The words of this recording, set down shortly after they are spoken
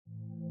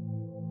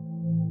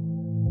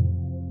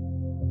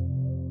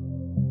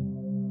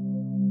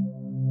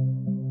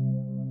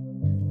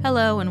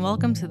Hello, and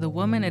welcome to the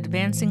Woman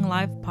Advancing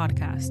Live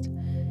podcast.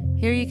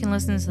 Here you can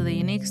listen to the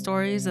unique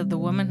stories of the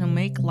women who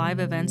make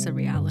live events a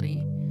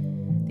reality.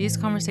 These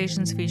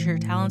conversations feature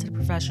talented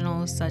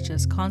professionals such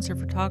as concert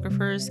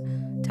photographers,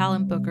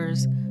 talent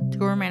bookers,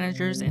 tour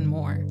managers, and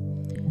more.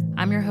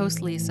 I'm your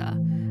host, Lisa,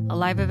 a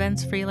live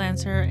events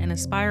freelancer and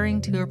aspiring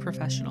tour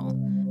professional.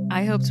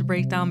 I hope to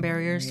break down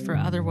barriers for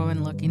other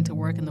women looking to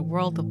work in the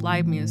world of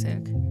live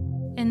music.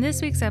 In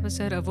this week's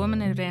episode of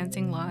Women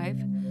Advancing Live,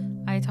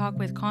 I talk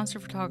with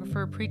concert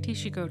photographer Priti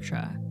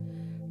Shikotra.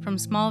 From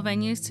small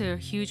venues to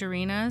huge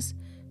arenas,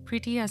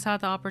 Priti has had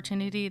the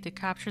opportunity to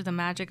capture the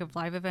magic of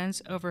live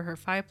events over her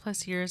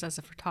 5+ years as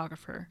a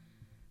photographer.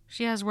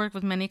 She has worked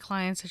with many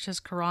clients such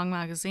as Kerrang!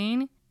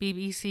 Magazine,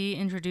 BBC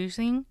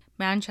Introducing,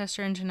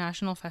 Manchester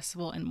International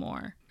Festival, and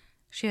more.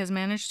 She has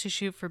managed to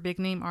shoot for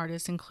big-name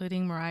artists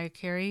including Mariah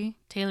Carey,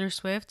 Taylor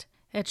Swift,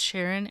 Ed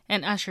Sheeran,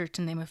 and Usher,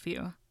 to name a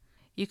few.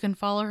 You can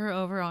follow her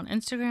over on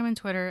Instagram and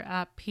Twitter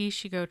at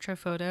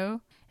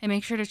pshigotraphoto, and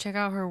make sure to check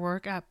out her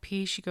work at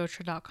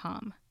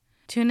pshigotra.com.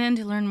 Tune in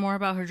to learn more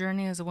about her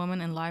journey as a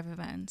woman in live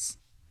events.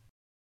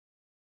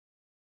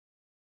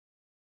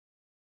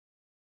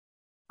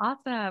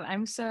 Awesome.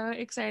 I'm so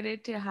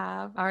excited to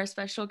have our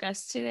special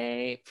guest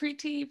today,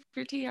 Priti.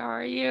 Priti, how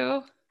are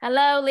you?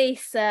 Hello,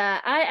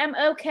 Lisa. I am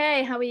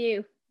okay. How are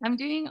you? I'm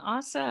doing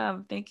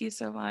awesome. Thank you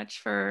so much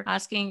for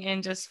asking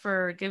and just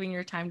for giving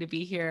your time to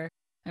be here.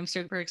 I'm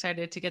super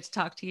excited to get to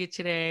talk to you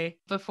today.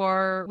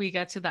 Before we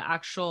get to the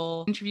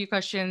actual interview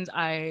questions,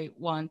 I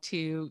want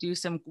to do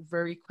some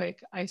very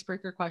quick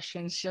icebreaker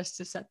questions just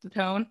to set the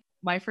tone.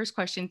 My first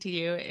question to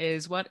you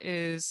is, what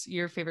is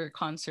your favorite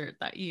concert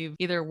that you've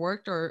either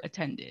worked or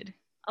attended?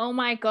 Oh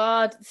my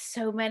God,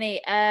 so many.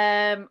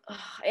 It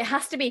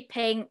has to be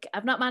Pink.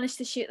 I've not managed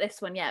to shoot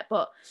this one yet,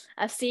 but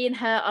I've seen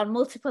her on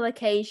multiple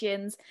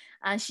occasions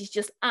and she's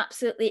just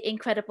absolutely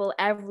incredible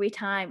every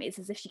time. It's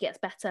as if she gets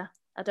better.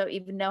 I don't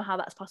even know how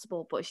that's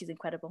possible, but she's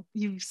incredible.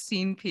 You've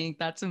seen Pink.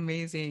 That's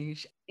amazing.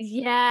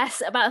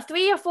 Yes, about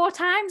 3 or 4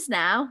 times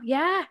now.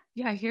 Yeah.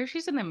 Yeah, I hear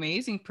she's an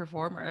amazing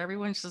performer.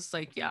 Everyone's just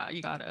like, yeah,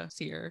 you gotta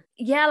see her.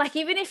 Yeah, like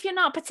even if you're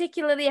not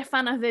particularly a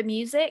fan of her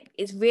music,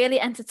 it's really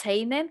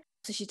entertaining.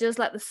 So she does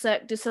like the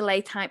Cirque du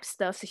Soleil type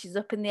stuff. So she's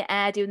up in the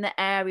air doing the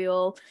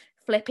aerial,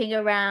 flipping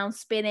around,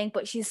 spinning,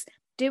 but she's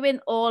doing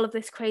all of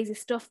this crazy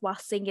stuff while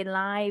singing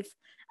live.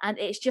 And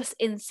it's just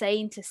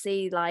insane to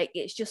see. Like,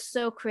 it's just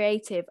so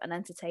creative and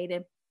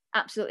entertaining.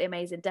 Absolutely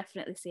amazing.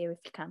 Definitely see her if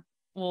you can.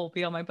 Will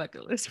be on my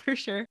bucket list for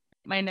sure.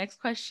 My next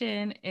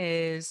question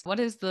is,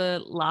 what is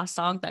the last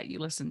song that you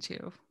listened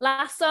to?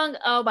 Last song,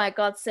 oh my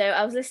God. So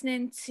I was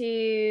listening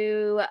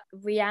to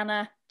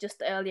Rihanna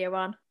just earlier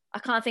on. I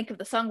can't think of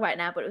the song right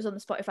now, but it was on the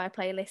Spotify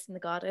playlist in the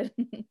garden.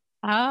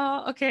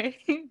 Oh, okay.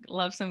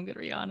 Love some good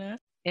Rihanna.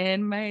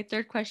 And my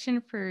third question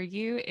for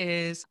you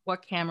is,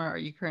 what camera are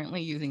you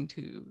currently using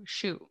to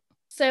shoot?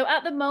 So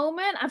at the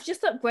moment, I've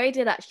just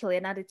upgraded actually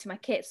and added to my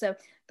kit. So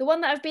the one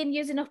that I've been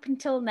using up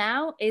until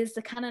now is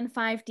the Canon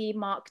 5D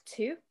Mark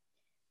II.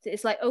 So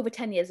it's like over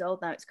 10 years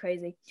old now. It's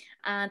crazy.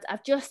 And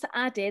I've just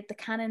added the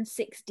Canon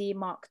 6D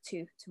Mark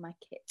II to my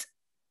kit.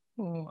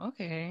 Oh,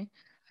 okay.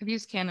 I've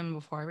used Canon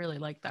before. I really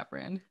like that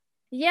brand.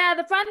 Yeah,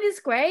 the brand is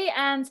great.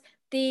 And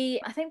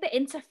I think the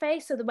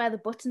interface, so where the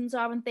buttons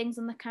are and things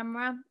on the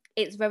camera,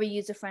 it's very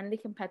user friendly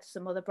compared to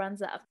some other brands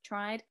that I've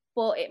tried.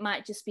 But it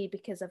might just be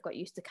because I've got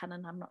used to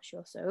Canon. I'm not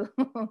sure. So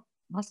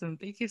Awesome.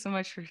 Thank you so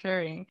much for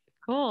sharing.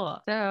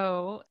 Cool.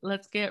 So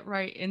let's get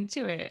right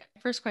into it.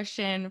 First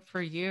question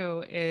for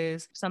you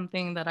is,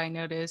 something that I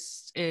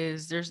noticed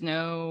is there's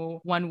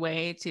no one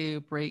way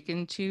to break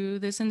into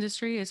this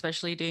industry,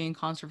 especially doing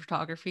concert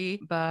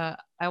photography. But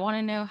I want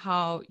to know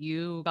how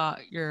you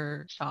got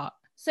your shot.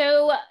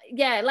 So,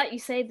 yeah, like you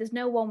say, there's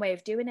no one way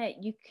of doing it.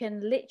 You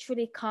can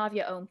literally carve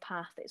your own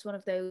path. It's one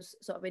of those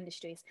sort of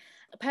industries.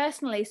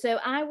 Personally, so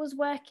I was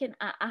working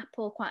at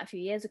Apple quite a few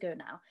years ago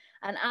now.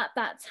 And at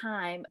that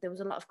time, there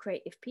was a lot of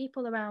creative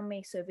people around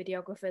me. So,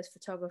 videographers,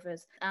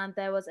 photographers. And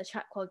there was a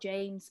chap called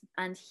James,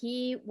 and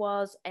he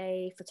was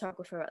a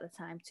photographer at the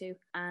time too.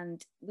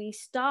 And we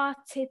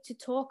started to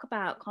talk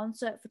about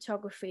concert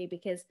photography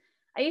because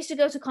I used to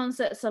go to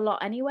concerts a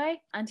lot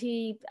anyway. And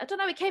I don't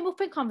know, it came up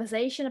in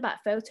conversation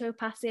about photo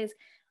passes.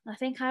 And I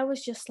think I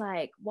was just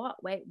like,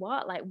 what? Wait,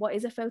 what? Like, what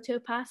is a photo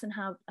pass and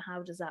how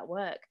does that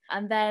work?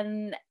 And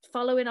then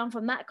following on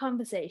from that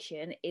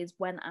conversation is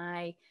when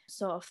I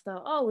sort of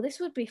thought, oh,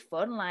 this would be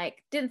fun.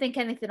 Like, didn't think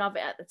anything of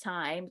it at the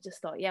time.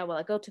 Just thought, yeah, well,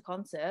 I go to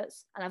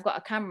concerts and I've got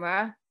a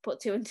camera,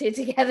 put 2 and 2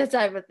 together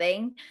type of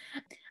thing.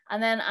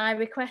 And then I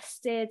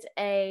requested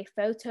a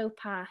photo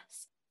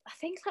pass. I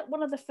think like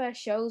one of the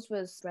first shows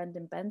was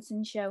Brendan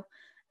Benson's show,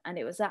 and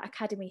it was at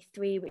Academy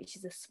 3, which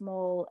is a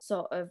small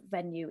sort of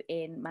venue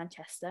in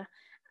Manchester.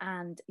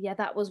 And yeah,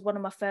 that was one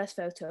of my first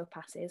photo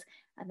passes.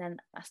 And then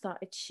I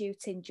started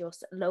shooting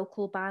just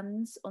local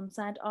bands,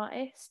 unsigned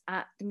artists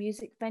at the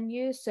music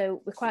venue.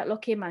 So we're quite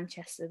lucky in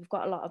Manchester. We've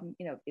got a lot of,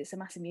 it's a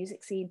massive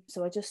music scene.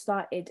 So I just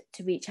started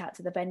to reach out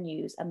to the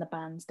venues and the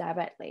bands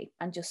directly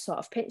and just sort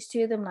of pitch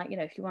to them, like,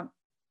 if you want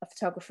a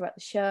photographer at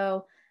the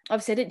show,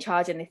 Obviously, I didn't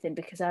charge anything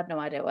because I had no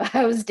idea what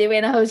I was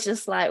doing. I was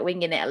just like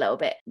winging it a little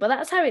bit. But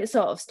that's how it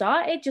sort of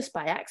started, just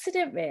by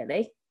accident,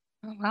 really.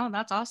 Oh, wow,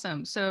 that's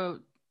awesome. So,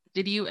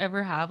 did you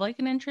ever have like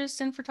an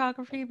interest in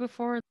photography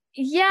before?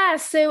 Yeah,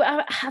 so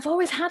I've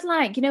always had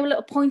like,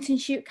 little point and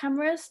shoot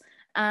cameras.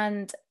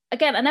 And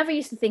again, I never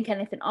used to think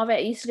anything of it. I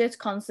used to go to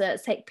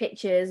concerts, take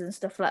pictures and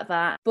stuff like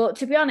that. But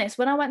to be honest,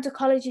 when I went to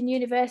college and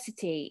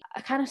university,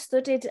 I kind of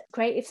studied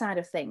creative side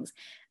of things,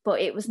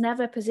 but it was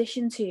never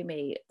positioned to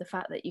me the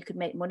fact that you could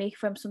make money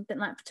from something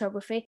like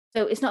photography.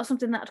 So it's not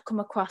something that I'd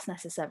come across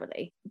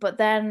necessarily. But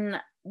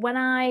then when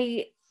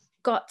I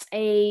got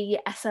a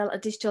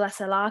digital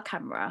SLR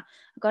camera.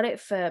 I got it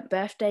for a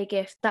birthday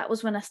gift. That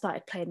was when I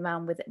started playing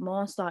around with it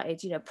more and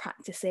started,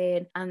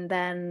 practicing. And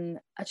then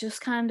I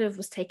just kind of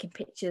was taking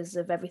pictures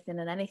of everything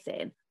and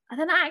anything. And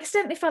then I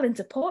accidentally fell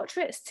into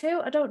portraits too.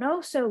 I don't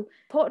know. So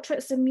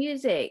portraits and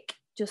music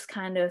just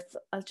kind of,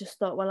 I just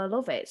thought, well, I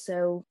love it.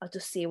 So I'll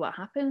just see what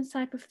happens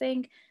type of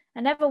thing.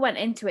 I never went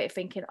into it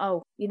thinking,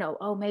 oh,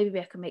 maybe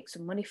I can make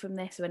some money from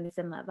this or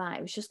anything like that.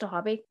 It was just a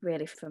hobby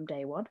really from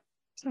day one.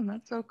 So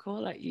that's so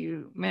cool that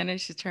you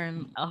managed to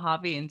turn a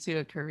hobby into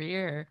a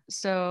career.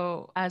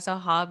 So, as a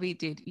hobby,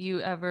 did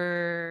you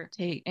ever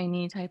take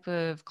any type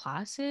of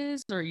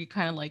classes or you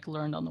kind of like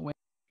learned on the way?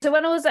 So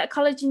when I was at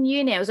college and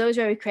uni, I was always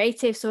very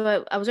creative.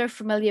 So I was very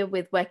familiar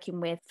with working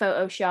with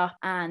Photoshop,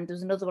 and there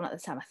was another one at the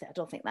time. I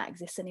don't think that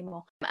exists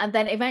anymore. And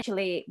then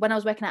eventually, when I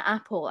was working at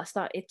Apple, I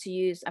started to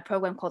use a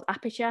program called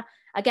Aperture.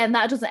 Again,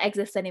 that doesn't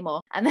exist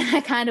anymore. And then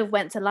I kind of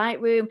went to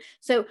Lightroom.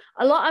 So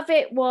a lot of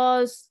it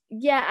was,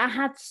 yeah, I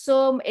had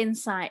some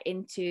insight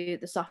into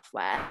the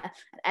software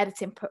and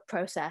editing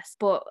process,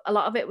 but a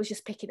lot of it was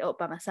just picking it up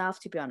by myself,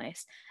 to be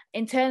honest.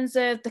 In terms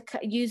of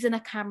using a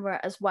camera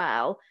as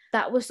well,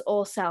 that was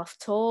all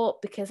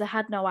self-taught because I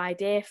had no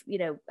idea,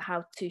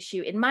 how to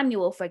shoot in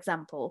manual, for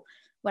example.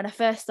 When I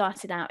first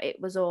started out, it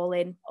was all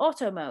in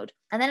auto mode.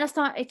 And then I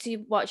started to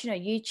watch,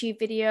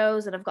 YouTube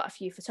videos, and I've got a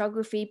few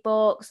photography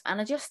books, and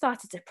I just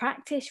started to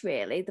practice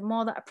really. The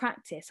more that I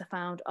practiced, I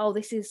found, oh,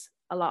 this is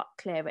a lot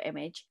clearer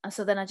image. And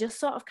so then I just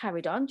sort of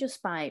carried on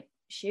just by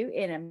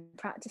shooting and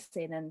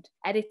practicing and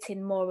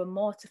editing more and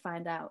more to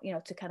find out,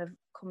 to kind of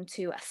come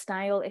to a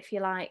style, if you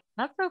like.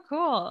 That's so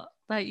cool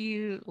that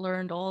you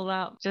learned all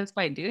that just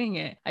by doing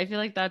it. I feel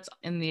like that's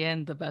in the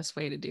end the best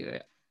way to do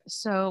it.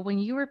 So when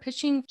you were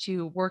pitching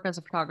to work as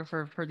a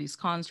photographer for these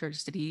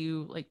concerts, did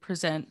you like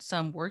present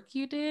some work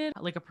you did,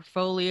 like a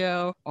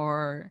portfolio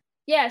or?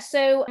 Yeah,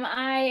 so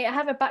I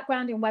have a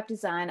background in web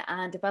design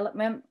and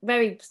development,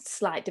 very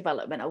slight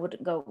development. I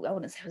wouldn't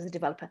say I was a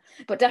developer,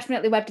 but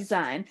definitely web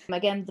design.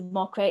 Again, the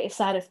more creative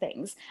side of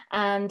things.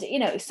 And,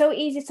 it's so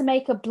easy to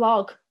make a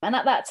blog. And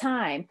at that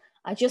time,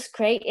 I just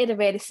created a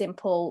really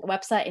simple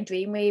website in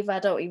Dreamweaver. I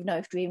don't even know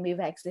if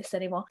Dreamweaver exists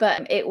anymore,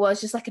 but it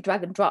was just like a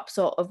drag and drop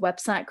sort of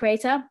website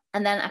creator.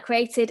 And then I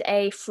created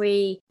a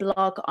free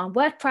blog on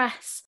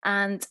WordPress.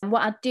 And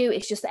what I'd do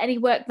is just any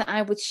work that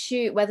I would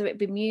shoot, whether it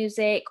be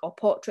music or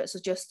portraits or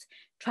just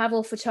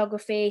travel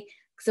photography,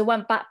 because I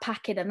went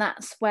backpacking, and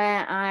that's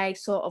where I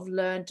sort of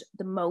learned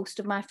the most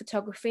of my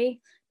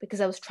photography,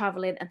 because I was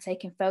traveling and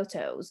taking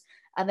photos.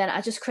 And then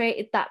I just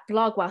created that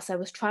blog whilst I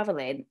was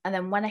traveling. And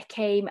then when I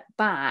came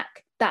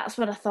back, that's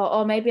when I thought,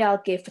 oh, maybe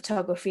I'll give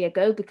photography a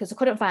go, because I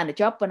couldn't find a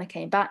job when I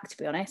came back, to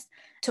be honest.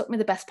 It took me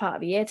the best part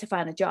of a year to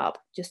find a job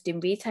just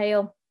in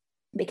retail,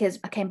 because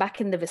I came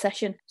back in the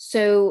recession.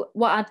 So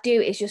what I'd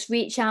do is just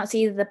reach out to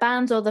either the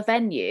band or the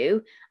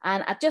venue,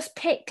 and I'd just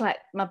pick like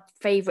my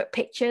favourite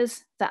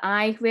pictures that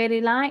I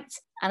really liked,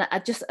 and I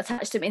just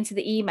attached them into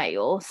the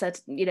email, said,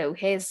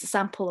 here's a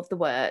sample of the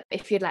work.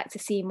 If you'd like to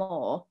see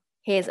more,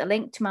 here's a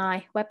link to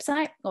my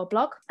website or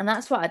blog. And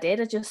that's what I did.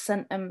 I just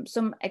sent them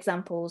some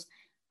examples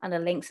and a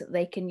link so that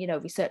they can,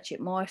 research it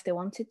more if they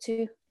wanted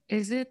to.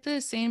 Is it the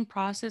same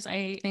process?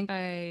 I think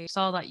I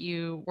saw that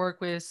you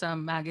work with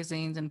some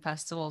magazines and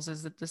festivals.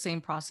 Is it the same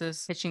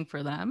process pitching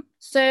for them?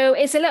 So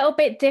it's a little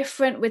bit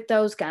different with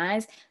those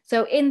guys.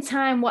 So in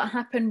time, what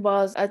happened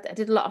was I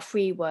did a lot of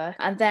free work.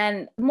 And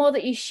then the more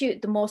that you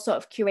shoot, the more sort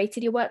of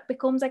curated your work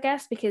becomes, I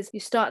guess, because you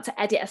start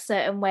to edit a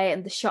certain way,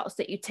 and the shots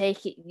that you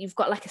take, you've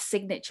got like a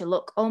signature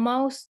look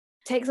almost.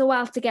 Takes a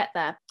while to get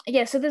there.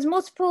 Yeah, so there's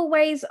multiple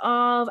ways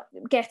of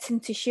getting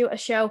to shoot a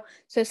show.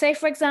 So say,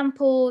 for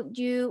example,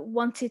 you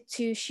wanted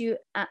to shoot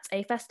at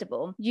a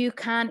festival. You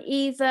can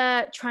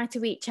either try to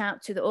reach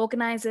out to the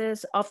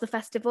organisers of the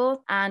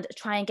festival and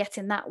try and get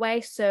in that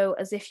way, so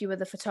as if you were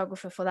the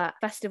photographer for that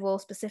festival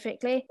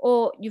specifically,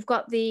 or you've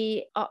got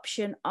the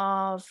option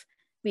of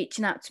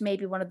reaching out to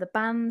maybe one of the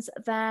bands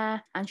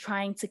there and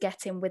trying to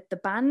get in with the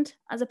band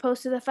as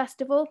opposed to the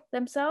festival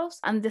themselves.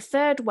 And the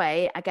third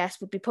way, I guess,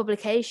 would be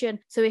publication.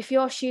 So if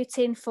you're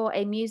shooting for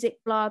a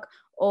music blog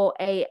or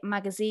a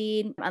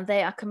magazine and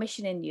they are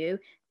commissioning you,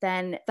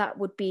 then that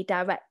would be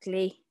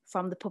directly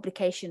from the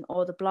publication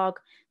or the blog.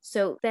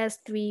 So there's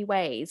 3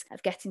 ways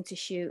of getting to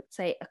shoot,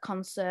 say, a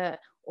concert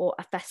or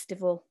a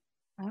festival.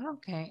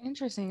 Okay,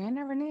 interesting. I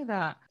never knew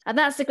that. And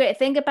that's the great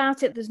thing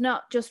about it. There's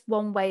not just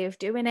one way of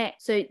doing it.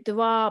 So there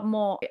are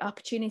more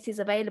opportunities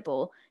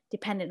available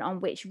depending on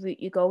which route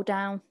you go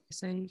down.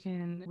 So you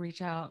can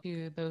reach out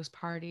to those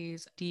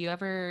parties. Do you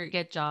ever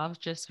get jobs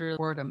just through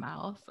word of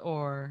mouth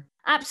or?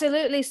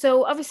 Absolutely.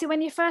 So obviously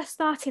when you're first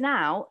starting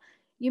out,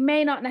 you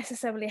may not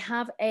necessarily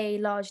have a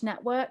large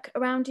network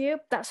around you.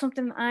 That's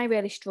something that I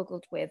really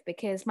struggled with,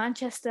 because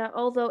Manchester,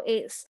 although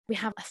we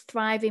have a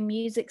thriving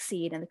music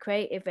scene in the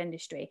creative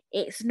industry,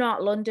 it's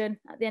not London.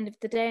 At the end of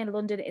the day, in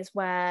London is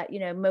where,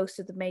 most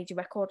of the major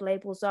record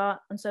labels are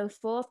and so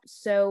forth.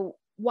 So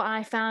what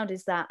I found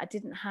is that I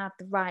didn't have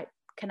the right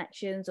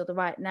connections or the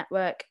right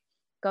network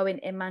going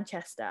in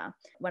Manchester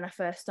when I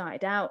first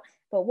started out.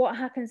 But what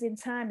happens in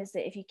time is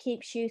that if you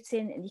keep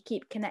shooting and you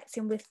keep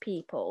connecting with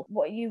people,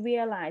 what you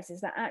realize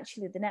is that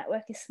actually the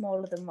network is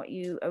smaller than what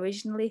you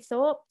originally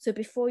thought. So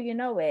before you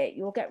know it,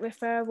 you'll get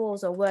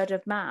referrals or word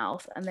of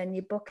mouth, and then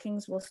your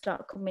bookings will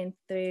start coming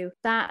through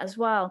that as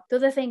well. The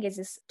other thing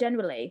is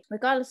generally,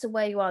 regardless of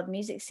where you are, the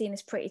music scene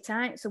is pretty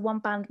tight. So one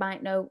band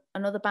might know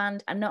another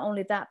band, and not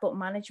only that, but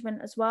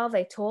management as well.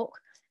 They talk.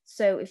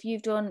 So if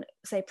you've done,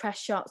 say, press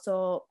shots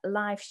or a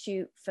live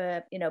shoot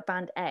for,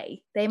 band A,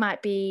 they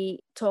might be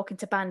talking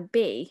to band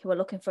B who are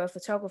looking for a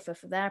photographer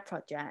for their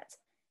project,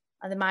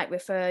 and they might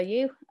refer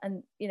you.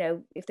 And,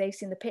 if they've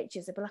seen the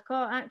pictures, they'll be like,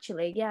 oh,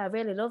 actually, yeah, I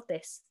really love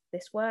this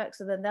work.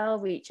 So then they'll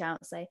reach out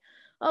and say,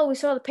 oh, we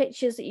saw the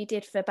pictures that you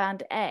did for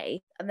band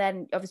A. And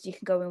then obviously you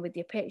can go in with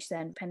your pitch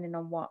then, depending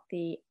on what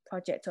the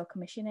project or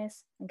commission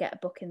is, and get a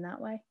booking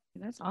that way.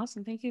 That's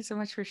awesome. Thank you so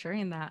much for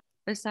sharing that.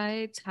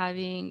 Besides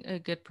having a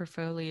good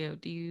portfolio,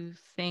 do you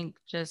think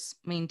just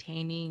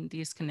maintaining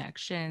these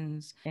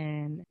connections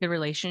and the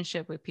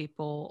relationship with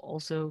people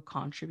also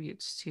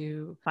contributes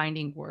to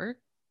finding work?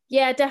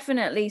 Yeah,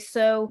 definitely.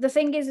 So the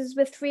thing is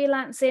with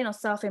freelancing or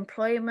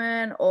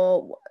self-employment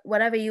or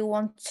whatever you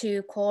want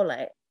to call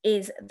it,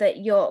 is that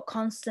you're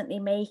constantly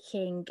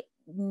making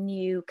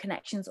new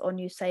connections or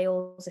new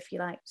sales, if you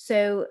like.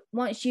 So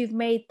once you've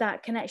made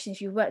that connection, if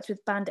you've worked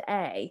with band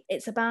A,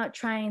 it's about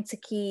trying to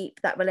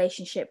keep that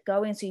relationship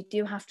going. So you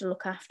do have to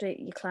look after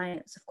your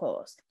clients, of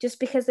course. Just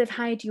because they've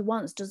hired you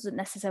once doesn't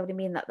necessarily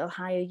mean that they'll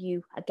hire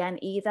you again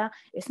either.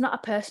 It's not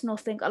a personal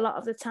thing a lot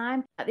of the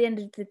time. At the end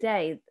of the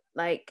day,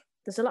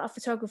 there's a lot of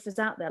photographers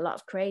out there, a lot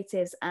of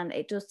creatives, and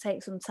it does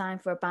take some time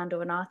for a band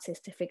or an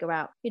artist to figure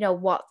out,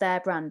 what their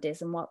brand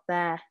is and what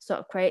their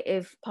sort of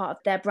creative part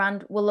of their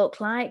brand will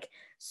look like.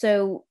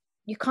 So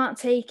you can't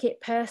take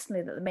it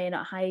personally that they may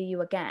not hire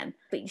you again,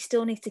 but you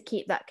still need to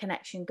keep that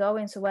connection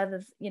going. So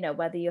whether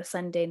you're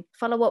sending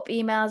follow-up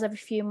emails every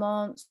few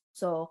months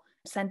or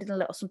sending a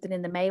little something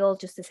in the mail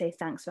just to say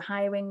thanks for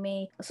hiring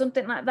me or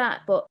something like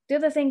that. But the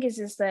other thing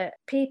is that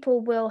people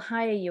will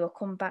hire you or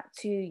come back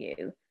to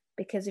you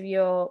because of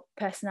your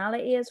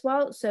personality as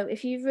well. So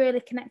if you've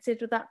really connected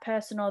with that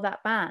person or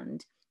that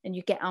band and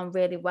you get on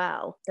really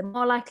well, they're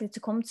more likely to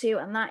come to you.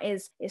 And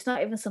it's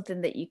not even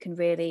something that you can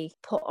really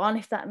put on,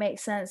 if that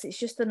makes sense. It's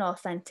just an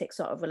authentic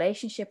sort of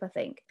relationship, I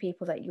think,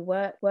 people that you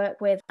work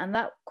with. And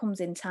that comes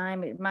in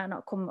time. It might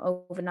not come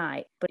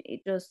overnight, but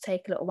it does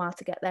take a little while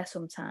to get there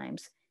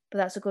sometimes. But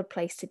that's a good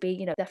place to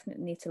be.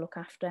 Definitely need to look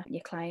after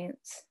your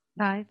clients.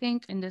 I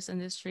think in this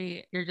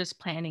industry, you're just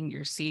planting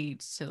your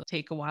seeds to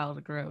take a while to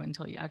grow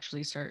until you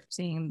actually start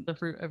seeing the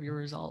fruit of your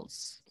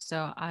results.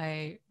 So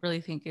I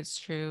really think it's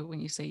true when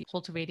you say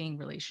cultivating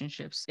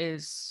relationships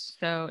is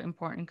so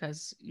important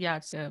because, yeah,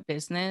 it's a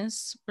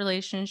business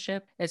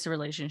relationship. It's a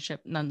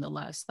relationship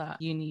nonetheless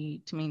that you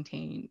need to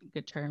maintain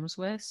good terms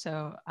with.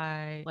 So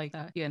I like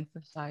that you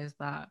emphasize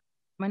that.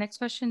 My next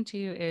question to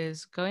you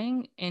is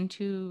going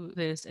into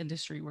this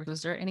industry work,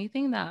 was there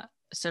anything that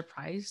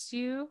surprised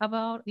you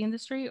about the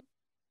industry?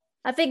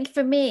 I think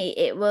for me,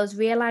 it was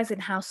realizing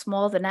how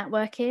small the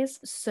network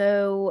is.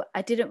 So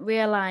I didn't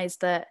realize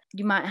that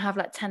you might have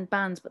like 10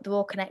 bands, but they're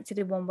all connected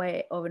in one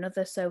way or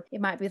another. So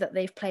it might be that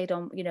they've played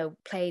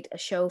a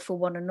show for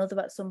one another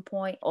at some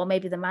point, or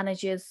maybe the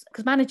managers,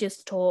 because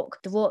managers talk,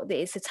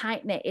 it's a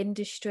tight knit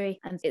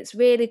industry, and it's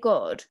really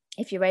good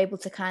if you're able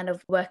to kind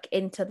of work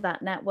into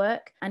that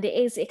network. And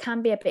it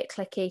can be a bit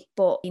clicky,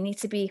 but you need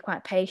to be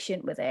quite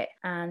patient with it.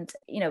 And,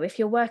 if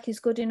your work is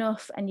good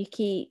enough and you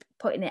keep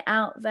putting it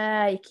out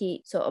there, you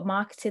keep sort of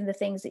marketing the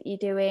things that you're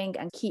doing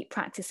and keep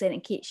practicing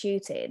and keep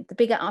shooting, the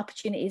bigger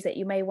opportunities that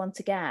you may want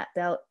to get,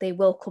 they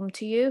will come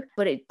to you,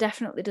 but it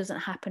definitely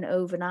doesn't happen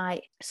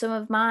overnight. Some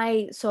of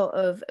my sort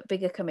of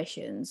bigger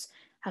commissions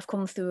have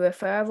come through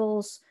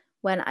referrals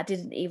when I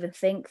didn't even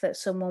think that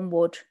someone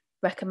would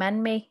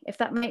recommend me, if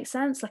that makes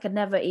sense. Like I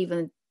never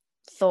even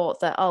thought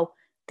that, oh,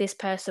 this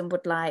person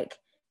would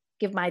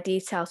give my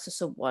details to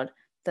someone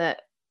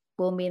that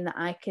will mean that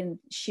I can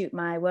shoot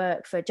my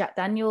work for Jack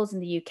Daniels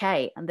in the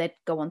UK, and they'd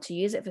go on to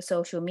use it for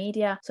social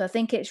media. So I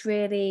think it's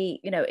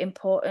really,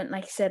 important,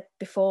 like I said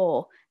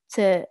before,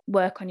 to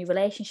work on your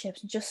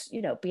relationships and just,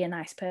 be a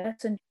nice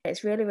person.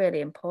 It's really,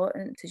 really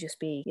important to just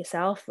be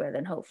yourself, really.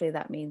 And hopefully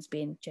that means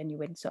being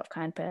genuine, sort of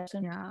kind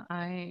person. Yeah,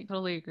 I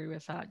totally agree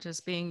with that.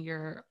 Just being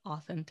your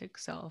authentic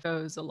self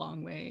goes a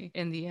long way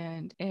in the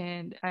end.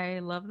 And I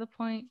love the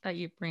point that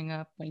you bring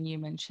up when you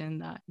mention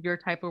that your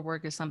type of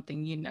work is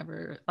something you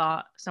never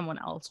thought someone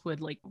else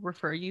would like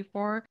refer you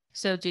for.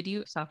 So, did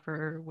you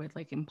suffer with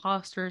like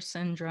imposter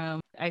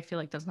syndrome? I feel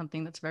like that's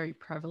something that's very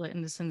prevalent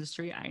in this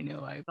industry. I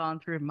know I've gone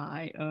through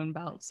my own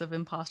bouts of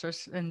imposter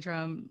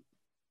syndrome.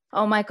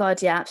 Oh my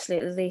God, yeah,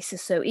 absolutely, Lisa.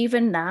 So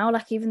even now,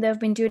 like even though I've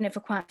been doing it for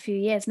quite a few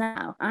years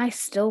now, I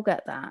still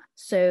get that.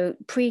 So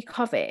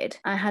pre-COVID,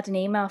 I had an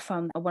email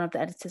from one of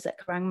the editors at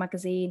Kerrang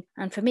magazine.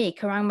 And for me,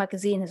 Kerrang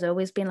magazine has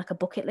always been like a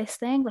bucket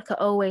list thing. Like I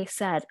always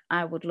said,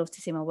 I would love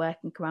to see my work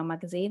in Kerrang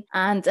magazine.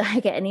 And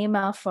I get an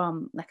email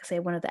from, like I say,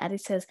 one of the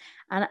editors.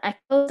 And I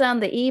closed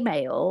down the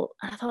email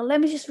and I thought, let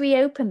me just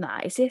reopen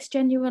that. Is this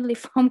genuinely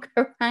from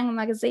Kerrang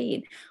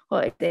magazine?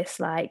 Or is this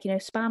like,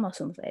 spam or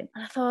something?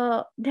 And I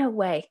thought, no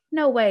way,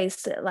 no way.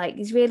 So, like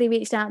he's really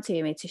reached out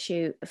to me to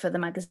shoot for the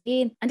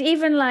magazine. And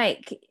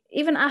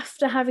even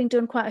after having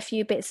done quite a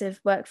few bits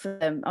of work for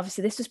them,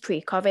 obviously this was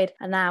pre-COVID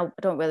and now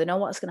I don't really know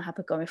what's going to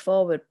happen going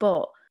forward,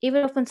 but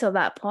even up until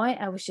that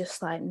point, I was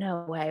just like,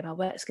 no way, my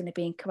work's going to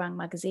be in Kerrang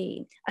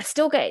magazine. I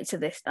still get it to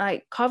this,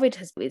 like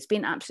COVID it's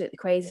been absolutely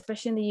crazy,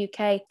 especially in the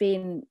UK.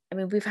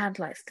 We've had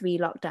like 3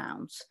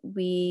 lockdowns.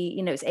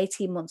 It's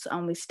 18 months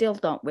on, we still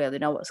don't really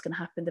know what's going to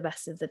happen the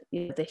rest of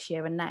this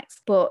year and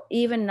next. But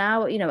even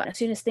now, as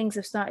soon as things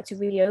have started to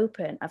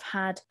reopen, I've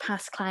had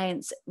past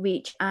clients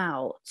reach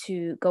out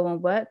to go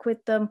and work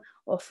with them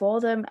or for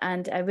them.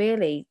 And I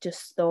really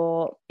just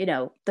thought,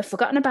 they've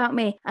forgotten about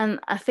me. And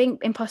I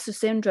think imposter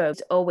syndrome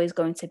is always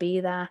going to be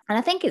there. And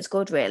I think it's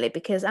good really,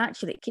 because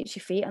actually it keeps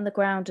your feet on the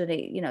ground and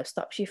it,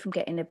 stops you from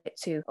getting a bit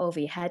too over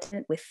your head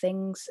with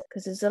things.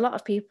 Because there's a lot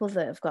of people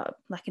that have got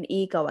like an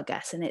ego, I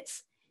guess, and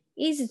it's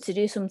easy to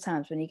do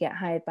sometimes when you get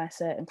hired by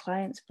certain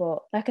clients. But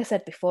like I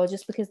said before,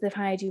 just because they've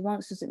hired you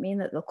once doesn't mean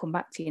that they'll come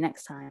back to you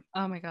next time.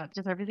 Oh my God,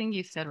 just everything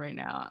you said right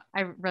now.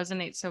 I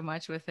resonate so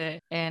much with it.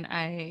 And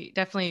I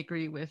definitely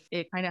agree with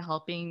it kind of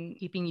helping,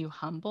 keeping you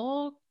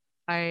humble.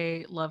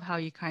 I love how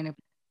you kind of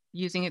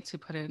using it to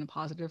put it in a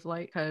positive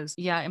light because,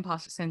 yeah,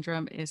 imposter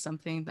syndrome is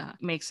something that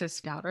makes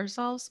us doubt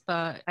ourselves.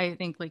 But I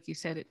think, like you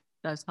said, it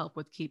does help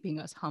with keeping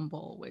us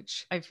humble,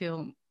 which I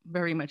feel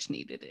very much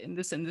needed in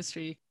this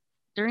industry.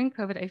 During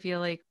COVID, I feel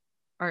like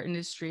our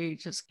industry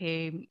just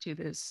came to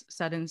this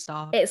sudden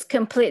stop. It's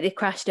completely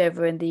crashed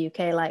over in the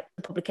UK. Like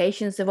the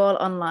publications are all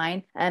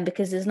online, and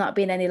because there's not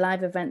been any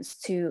live events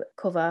to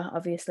cover,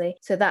 obviously.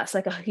 So that's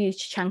like a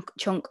huge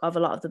chunk of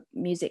a lot of the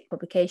music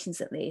publications,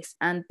 at least.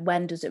 And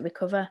when does it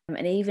recover?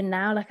 And even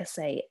now, like I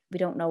say, we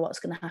don't know what's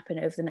going to happen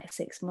over the next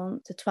 6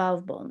 months to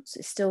 12 months.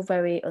 It's still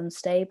very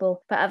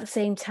unstable. But at the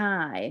same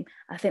time,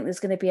 I think there's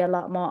going to be a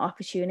lot more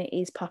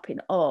opportunities popping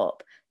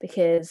up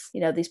because,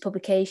 these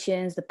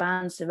publications, the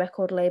bands, the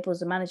record labels,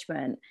 the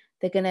management,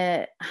 they're going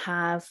to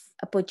have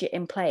a budget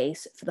in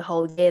place for the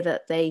whole year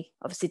that they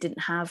obviously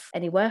didn't have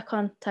any work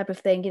on, type of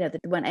thing. They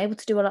weren't able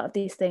to do a lot of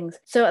these things.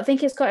 So I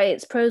think it's got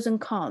its pros and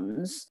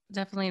cons.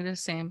 Definitely the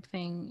same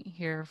thing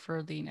here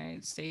for the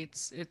United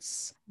States.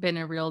 It's been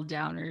a real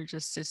downer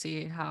just to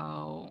see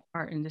how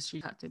our industry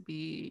had to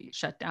be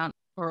shut down.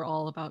 We're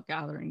all about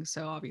gatherings.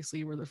 So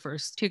obviously we're the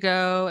first to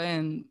go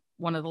and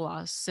one of the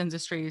last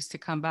industries to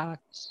come back.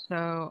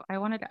 So I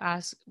wanted to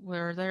ask,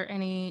 were there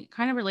any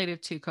kind of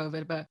related to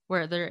COVID, but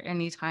were there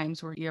any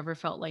times where you ever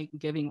felt like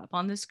giving up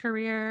on this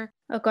career?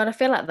 Oh God, I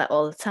feel like that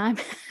all the time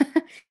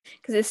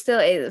because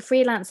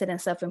freelancing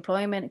and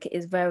self-employment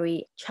is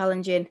very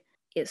challenging.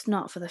 It's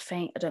not for the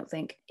faint, I don't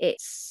think.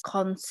 It's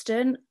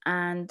constant.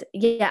 And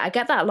yeah, I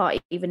get that a lot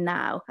even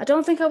now. I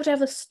don't think I would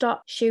ever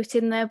stop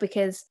shooting though,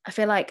 because I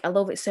feel like I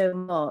love it so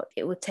much.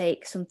 It would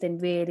take something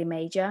really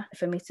major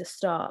for me to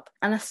stop.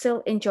 And I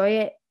still enjoy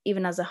it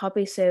even as a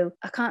hobby. So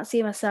I can't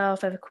see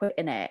myself ever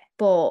quitting it.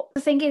 But the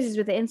thing is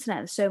with the internet,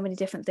 there's so many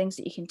different things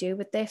that you can do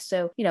with this.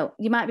 So,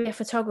 you might be a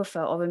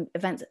photographer or an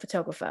event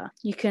photographer.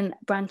 You can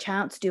branch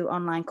out to do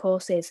online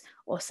courses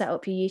or set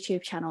up your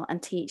YouTube channel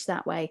and teach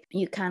that way.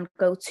 You can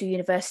go to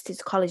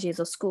universities, colleges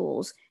or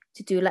schools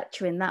to do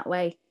lecturing that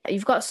way.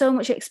 You've got so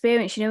much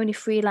experience, when you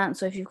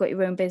freelance or if you've got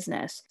your own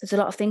business, there's a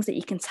lot of things that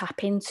you can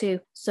tap into.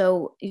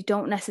 So you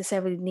don't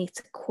necessarily need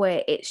to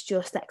quit. It's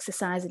just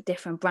exercising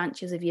different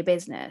branches of your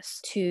business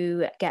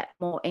to get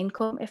more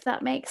income, if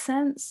that makes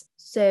sense.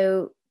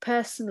 So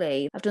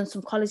personally, I've done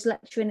some college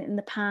lecturing in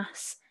the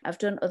past. I've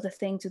done other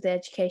things with the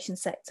education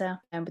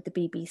sector and with the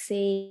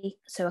BBC.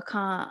 So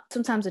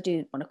sometimes I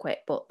do want to quit,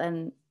 but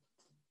then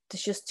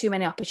there's just too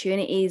many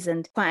opportunities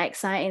and quite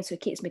exciting. So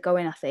it keeps me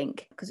going, I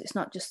think, because it's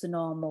not just the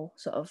normal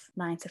sort of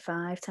 9 to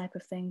 5 type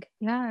of thing.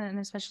 Yeah, and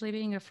especially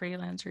being a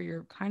freelancer,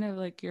 you're kind of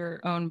like your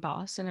own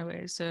boss in a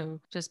way. So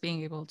just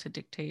being able to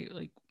dictate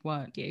like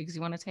what gigs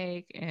you want to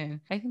take. And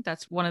I think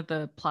that's one of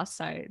the plus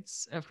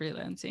sides of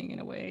freelancing in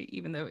a way,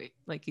 even though,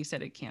 like you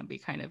said, it can be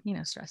kind of,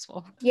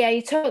 stressful. Yeah,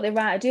 you're totally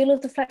right. I do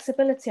love the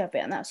flexibility of it.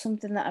 And that's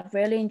something that I've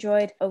really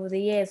enjoyed over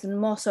the years, and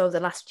more so over the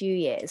last few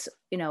years,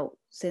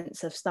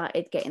 since I've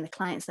started getting the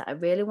clients that I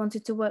really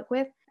wanted to work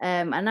with.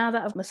 And now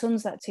that my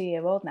son's like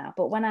 2-year-old now,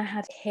 but when I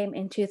had him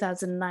in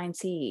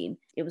 2019,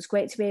 it was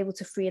great to be able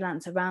to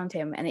freelance around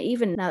him. And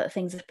even now that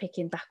things are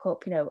picking back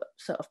up,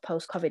 sort of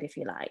post-COVID, if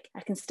you like,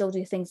 I can still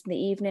do things in the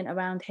evening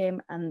around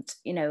him and,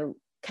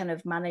 kind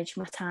of manage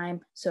my time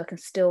so I can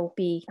still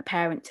be a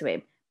parent to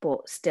him,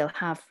 but still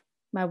have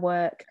my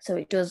work. So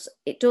it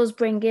does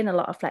bring in a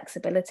lot of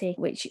flexibility,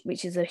 which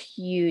is a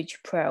huge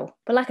pro.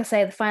 But like I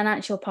say, the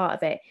financial part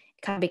of it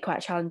can be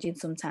quite challenging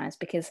sometimes,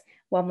 because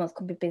one month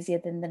can be busier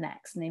than the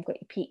next, and then you've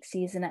got your peak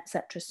season,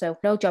 etc. So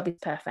no job is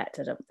perfect,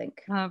 I don't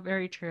think.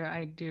 Very true.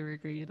 I do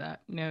agree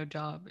that no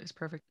job is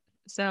perfect.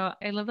 So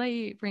I love that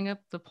you bring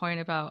up the point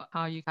about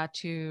how you had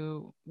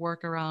to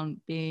work around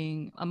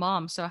being a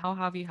mom. So how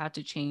have you had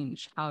to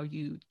change how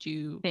you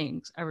do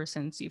things ever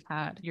since you've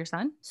had your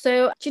son?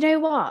 So do you know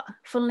what?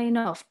 Funnily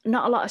enough,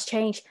 not a lot has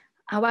changed.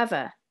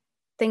 However,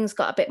 things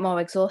got a bit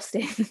more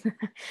exhausting.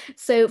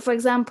 So for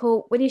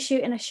example, when you're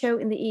shooting a show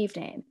in the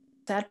evening,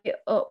 so I'd be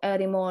up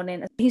early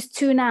morning. He's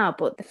 2 now,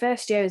 but the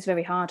first year is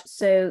very hard.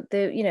 So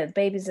the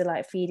babies are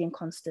like feeding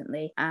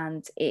constantly,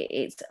 and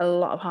it's a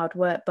lot of hard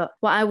work. But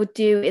what I would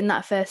do in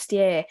that first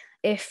year,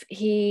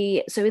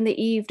 so in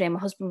the evening, my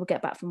husband would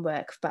get back from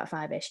work about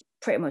 5ish,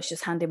 pretty much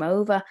just hand him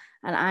over,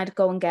 and I'd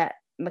go and get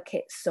my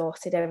kits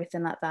sorted,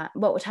 everything like that.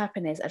 What would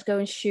happen is I'd go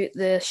and shoot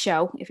the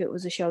show, if it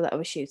was a show that I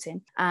was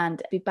shooting,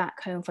 and be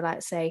back home for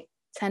like, say,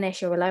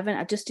 10ish or 11.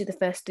 I'd just do the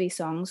first 3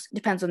 songs,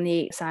 depends on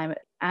the assignment,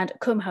 and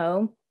come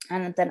home.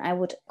 And then I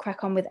would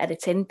crack on with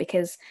editing,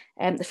 because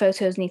the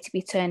photos need to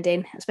be turned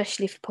in,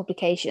 especially for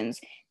publications.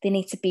 They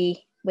need to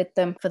be with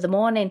them for the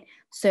morning.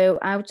 So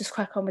I would just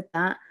crack on with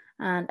that.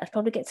 And I'd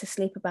probably get to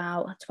sleep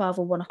about 12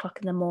 or 1 o'clock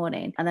in the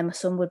morning. And then my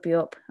son would be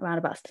up around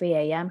about 3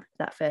 a.m.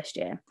 that first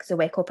year, because I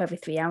wake up every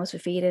 3 hours for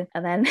feeding,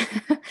 and then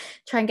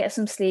try and get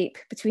some sleep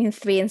between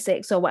 3 and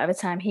 6 or whatever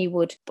time he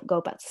would go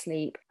back to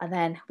sleep. And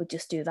then we'd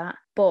just do that.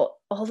 But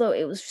although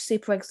it was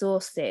super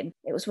exhausting,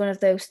 it was one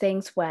of those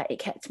things where it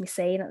kept me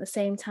sane at the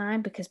same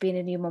time, because being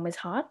a new mum is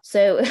hard.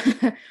 So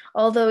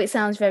although it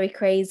sounds very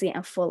crazy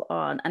and full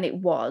on, and it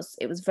was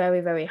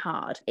very, very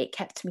hard, it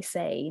kept me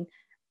sane.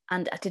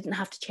 And I didn't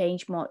have to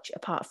change much,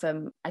 apart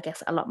from, I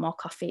guess, a lot more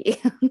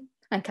coffee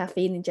and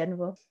caffeine in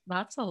general.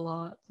 That's a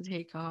lot to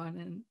take on.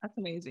 And that's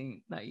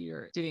amazing that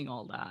you're doing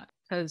all that,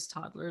 because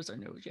toddlers are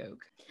no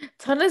joke.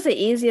 Toddlers are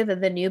easier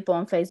than the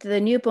newborn phase.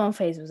 The newborn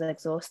phase was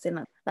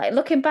exhausting. Like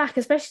looking back,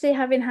 especially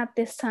having had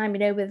this time,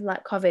 with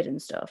like COVID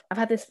and stuff, I've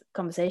had this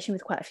conversation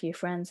with quite a few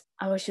friends.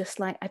 I was just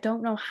like, I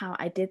don't know how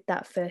I did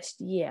that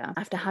first year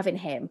after having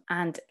him.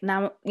 And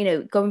now,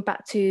 going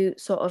back to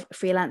sort of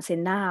freelancing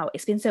now,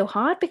 it's been so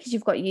hard, because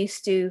you've got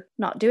used to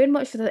not doing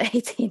much for the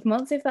 18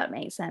 months, if that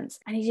makes sense.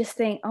 And you just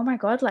think, oh my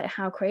God, like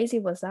how crazy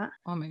was that?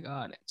 Oh my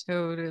God, I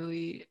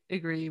totally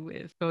agree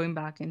with going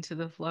back into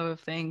the flow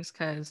of things,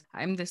 because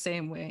I'm the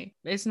same way.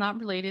 It's not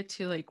related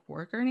to like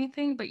work or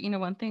anything, but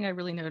one thing I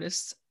really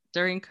noticed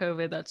during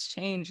COVID that's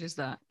changed is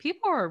that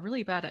people are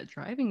really bad at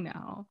driving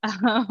now.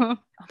 Oh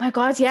my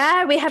God,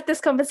 yeah, we had this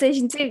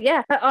conversation too.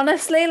 Yeah, but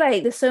honestly,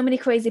 like there's so many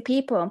crazy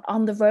people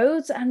on the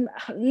roads, and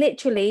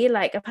literally,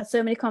 like I've had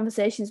so many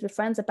conversations with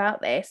friends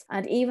about this.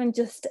 And even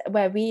just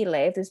where we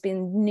live, there's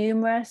been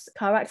numerous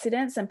car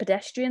accidents and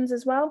pedestrians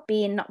as well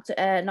being knocked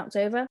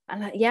over.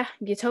 And yeah,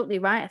 you're totally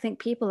right. I think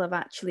people have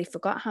actually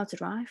forgot how to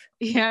drive.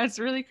 Yeah, it's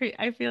really crazy.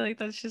 I feel like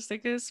that's just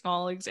like a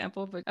small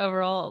example, but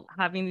overall,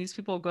 having these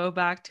people go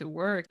back to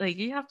work, like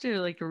you have to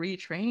like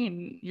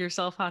retrain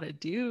yourself how to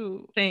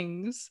do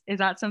things. Is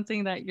that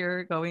something that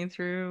you're going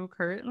through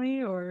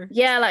currently, or?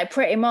 Yeah, like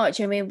pretty much.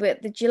 I mean,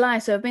 with the July,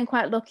 so I've been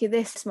quite lucky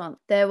this month.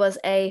 There was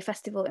a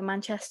festival in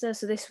Manchester.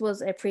 So this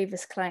was a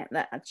previous client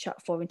that I'd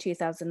shot for in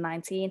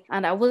 2019.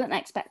 And I wasn't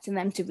expecting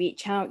them to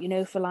reach out,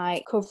 for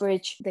like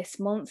coverage this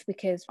month,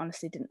 because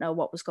honestly didn't know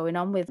what was going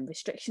on with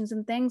restrictions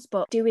and things.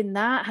 But doing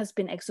that has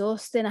been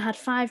exhausting. I had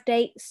 5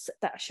 dates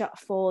that I shot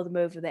for them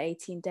over the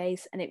 18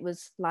 days, and it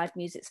was live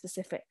music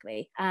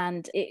specifically.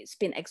 And it's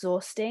been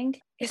exhausting.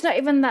 It's not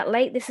even that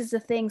late. This is the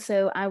thing.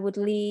 So I would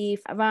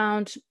leave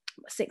around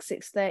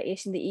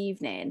 6:30ish in the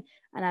evening,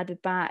 and I'd be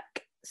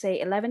back,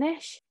 say,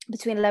 11ish,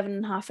 between 11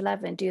 and half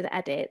 11, do the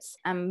edits,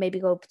 and maybe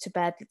go to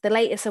bed. The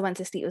latest I went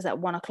to sleep was at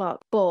 1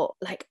 o'clock. But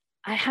like,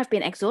 I have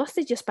been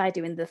exhausted just by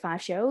doing the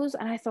 5 shows.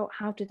 And I thought,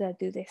 how did I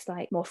do this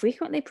like more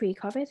frequently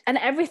pre-COVID? And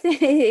everything,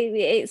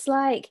 it's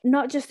like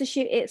not just the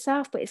shoot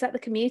itself, but it's like the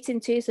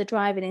commuting too. So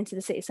driving into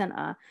the city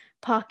centre,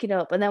 parking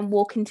up, and then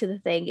walking to the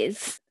thing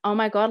is, oh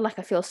my God, like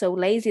I feel so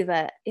lazy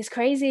that it's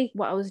crazy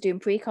what I was doing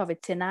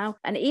pre-COVID to now.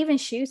 And even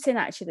shooting,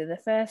 actually, the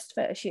first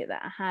photo shoot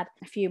that I had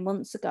a few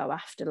months ago,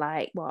 after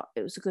like,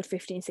 it was a good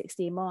 15,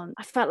 16 months,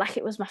 I felt like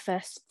it was my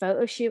first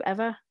photo shoot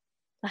ever.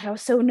 Like I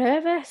was so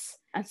nervous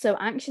and so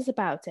anxious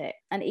about it.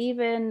 And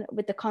even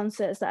with the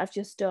concerts that I've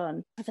just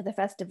done for the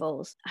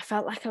festivals, I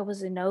felt like I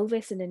was a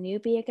novice and a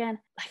newbie again.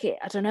 Like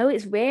I don't know,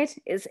 it's weird.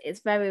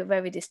 It's very,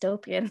 very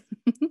dystopian.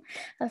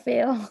 I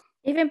feel.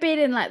 Even being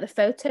in like the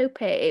photo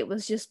pit, it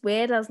was just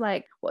weird. I was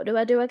like, what do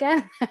I do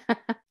again?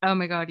 Oh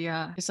my God,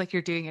 yeah. It's like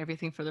you're doing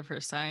everything for the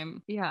first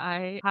time. Yeah,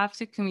 I have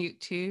to commute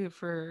too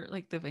for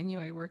like the venue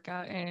I work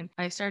at. And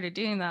I started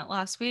doing that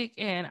last week.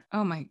 And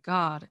oh my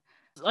God,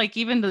 like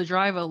even the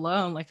drive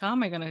alone, like, how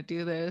am I going to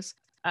do this?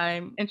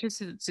 I'm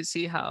interested to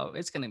see how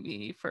it's going to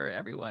be for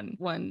everyone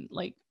when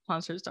like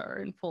concerts are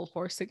in full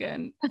force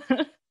again.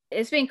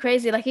 It's been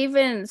crazy. Like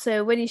even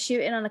so when you're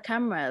shooting on a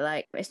camera,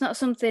 like it's not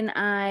something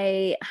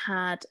I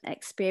had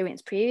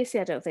experienced previously,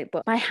 I don't think,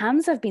 but my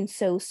hands have been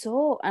so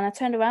sore. And I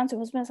turned around to my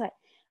husband, I was like,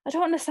 I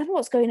don't understand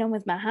what's going on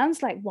with my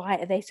hands. Like, why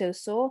are they so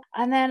sore?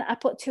 And then I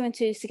put two and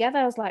two together.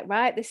 I was like,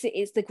 right, this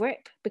is the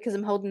grip because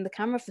I'm holding the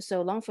camera for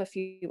so long, for a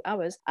few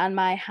hours, and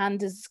my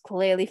hand has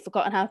clearly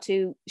forgotten how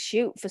to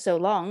shoot for so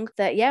long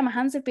that yeah, my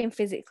hands have been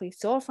physically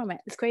sore from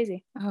it. It's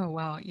crazy. Oh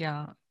wow,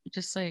 yeah.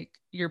 Just like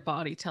your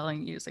body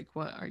telling you, it's like,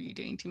 what are you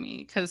doing to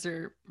me? Because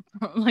they're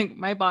like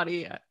my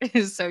body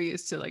is so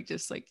used to like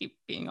just like keep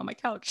being on my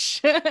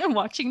couch and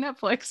watching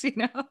Netflix, you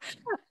know?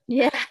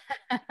 Yeah.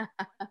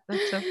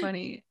 That's so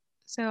funny.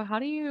 So how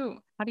do you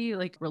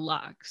like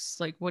relax?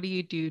 Like what do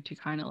you do to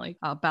kind of like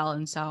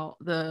balance out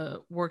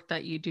the work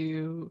that you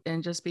do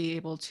and just be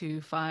able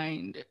to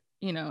find,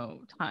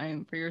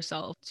 time for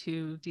yourself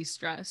to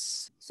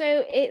de-stress?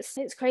 So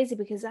it's crazy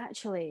because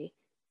actually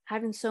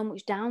having so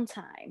much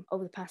downtime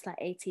over the past like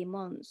 18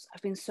 months,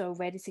 I've been so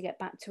ready to get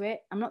back to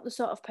it. I'm not the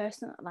sort of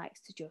person that likes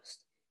to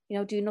just,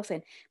 do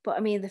nothing. But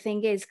I mean, the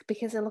thing is,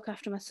 because I look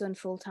after my son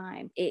full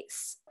time,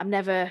 I'm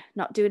never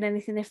not doing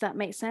anything, if that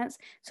makes sense.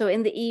 So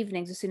in the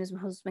evenings, as soon as my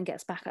husband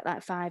gets back at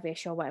like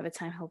 5-ish or whatever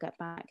time he'll get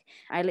back,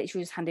 I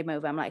literally just hand him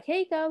over. I'm like, here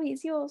you go,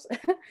 he's yours.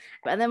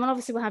 And then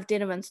obviously we'll have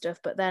dinner and stuff.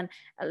 But then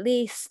at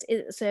least,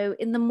 so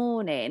in the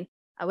morning,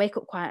 I wake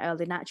up quite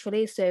early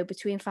naturally. So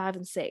between 5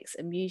 and 6,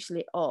 I'm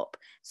usually up.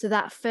 So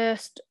that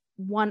first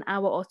 1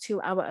 hour or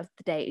 2 hour of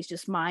the day is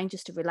just mine,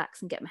 just to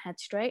relax and get my head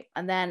straight.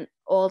 And then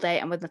all day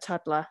I'm with my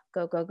toddler,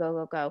 go, go, go,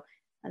 go, go.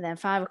 And then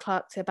 5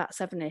 o'clock to about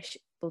 7-ish,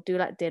 we'll do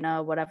like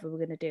dinner, whatever we're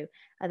going to do.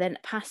 And then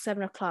past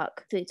 7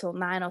 o'clock till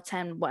 9 or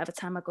 10, whatever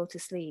time I go to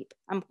sleep.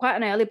 I'm quite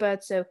an early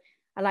bird, so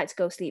I like to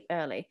go sleep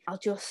early. I'll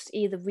just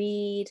either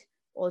read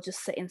or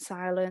just sit in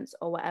silence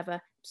or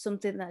whatever,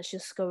 something that's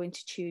just going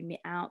to tune me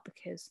out,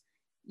 because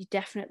you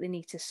definitely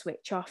need to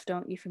switch off,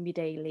 don't you, from your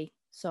daily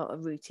sort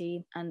of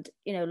routine. And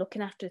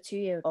looking after a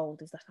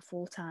 2-year-old is like a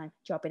full-time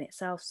job in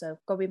itself. So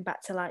going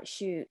back to like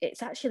shoot,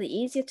 it's actually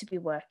easier to be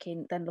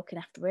working than looking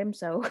after him.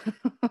 So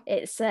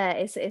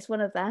it's one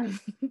of them.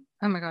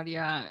 Oh my God,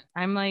 yeah.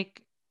 I'm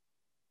like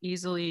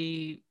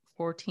easily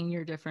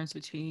 14-year difference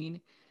between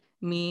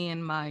me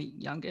and my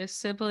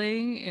youngest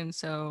sibling. And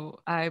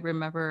so I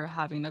remember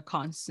having to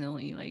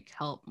constantly like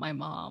help my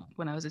mom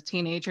when I was a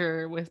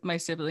teenager with my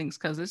siblings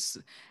because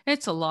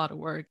it's a lot of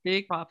work.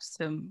 Big props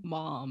to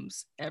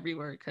moms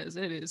everywhere because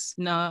it is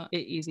not an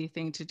easy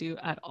thing to do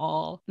at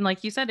all. And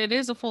like you said, it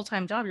is a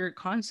full-time job. You're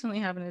constantly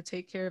having to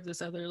take care of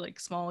this other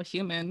like small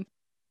human.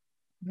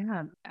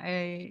 Yeah,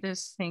 I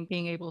just think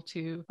being able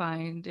to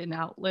find an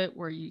outlet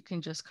where you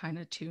can just kind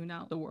of tune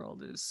out the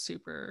world is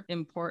super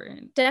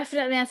important.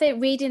 Definitely. I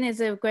think reading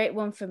is a great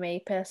one for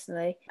me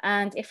personally.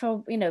 And if I,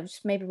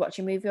 just maybe watch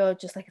a movie or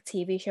just like a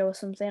TV show or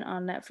something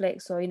on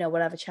Netflix, or,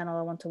 whatever channel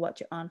I want to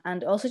watch it on.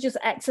 And also just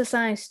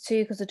exercise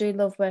too, because I do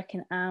love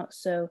working out.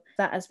 So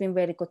that has been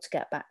really good to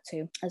get back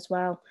to as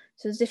well.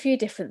 So there's a few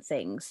different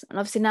things. And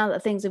obviously now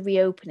that things are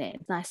reopening,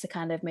 it's nice to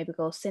kind of maybe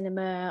go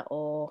cinema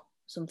or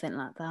something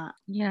like that.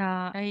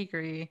 Yeah, I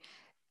agree.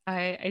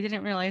 I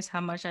didn't realize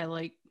how much I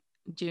like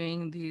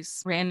doing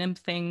these random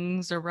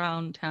things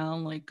around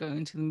town, like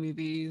going to the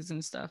movies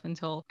and stuff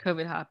until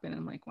COVID happened.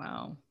 I'm like,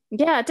 wow.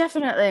 Yeah,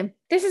 definitely.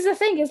 This is the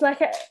thing. It's like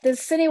there's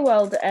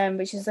Cineworld,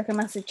 which is like a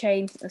massive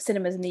chain of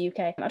cinemas in the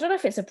UK. I don't know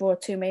if it's abroad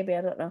too. Maybe,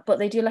 I don't know. But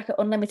they do like an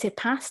unlimited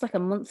pass, like a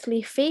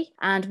monthly fee,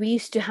 and we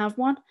used to have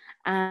one.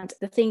 And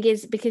the thing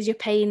is, because you're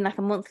paying like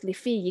a monthly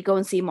fee, you go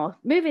and see more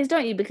movies,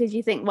 don't you? Because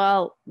you think,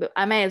 well,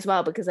 I may as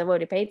well because I've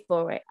already paid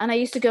for it. And I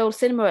used to go to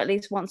cinema at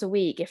least once a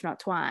week, if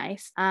not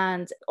twice.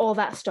 And all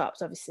that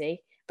stopped,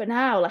 obviously. But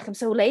now, like, I'm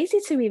so lazy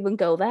to even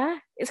go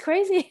there. It's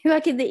crazy.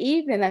 Like in the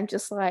evening, I'm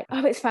just like,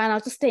 oh, it's fine. I'll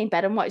just stay in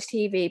bed and watch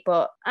TV.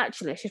 But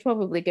actually, I should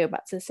probably go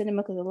back to the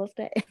cinema because I loved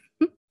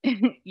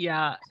it.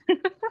 Yeah,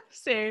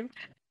 same.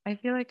 I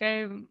feel like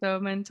I'm so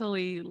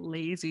mentally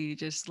lazy,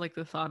 just like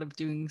the thought of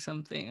doing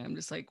something. I'm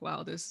just like,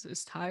 wow, this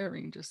is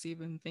tiring just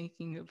even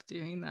thinking of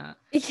doing that.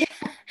 Yeah.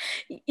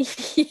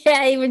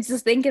 Yeah, even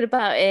just thinking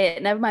about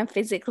it, never mind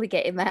physically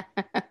getting there.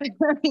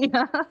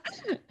 Yeah,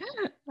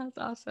 that's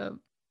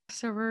awesome.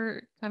 So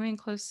we're coming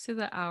close to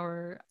the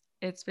hour.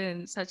 It's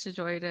been such a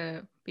joy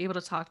to be able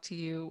to talk to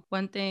you.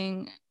 One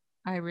thing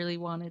I really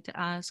wanted to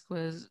ask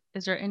was,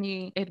 is there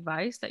any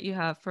advice that you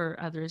have for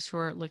others who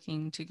are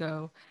looking to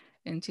go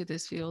into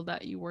this field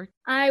that you work?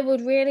 I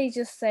would really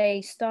just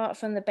say start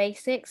from the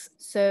basics.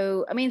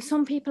 So, I mean,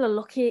 some people are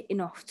lucky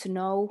enough to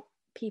know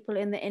people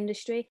in the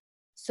industry.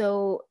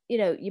 So,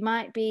 you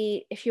might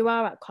be, if you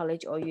are at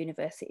college or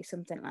university,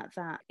 something like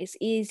that, it's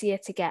easier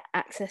to get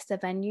access to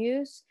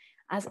venues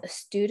as a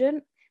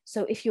student.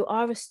 So if you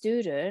are a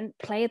student,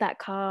 play that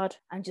card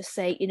and just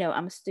say,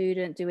 I'm a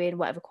student doing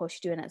whatever course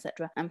you're doing,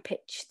 etc., and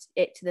pitch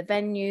it to the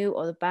venue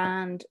or the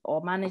band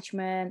or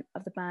management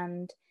of the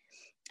band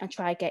and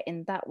try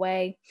getting that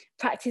way.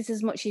 Practice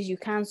as much as you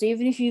can. So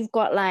even if you've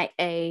got like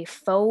a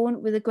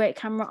phone with a great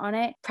camera on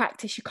it,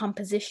 practice your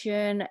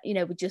composition,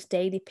 with just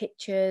daily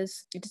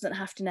pictures. It doesn't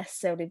have to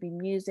necessarily be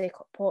music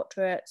or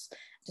portraits,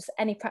 just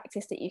any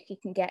practice that you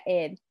can get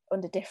in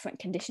under different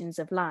conditions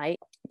of light,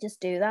 just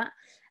do that.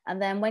 And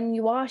then when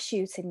you are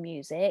shooting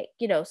music,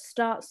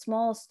 start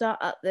small, start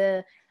at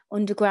the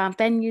underground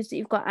venues that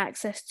you've got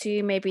access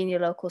to, maybe in your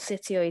local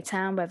city or your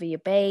town, wherever you're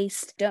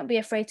based. Don't be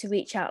afraid to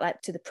reach out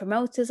like to the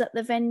promoters at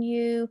the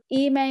venue.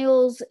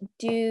 Emails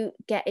do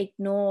get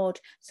ignored.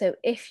 So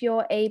if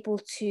you're able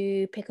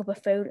to pick up a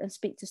phone and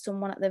speak to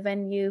someone at the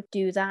venue,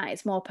 do that.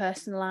 It's more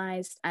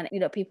personalized and,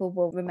 people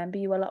will remember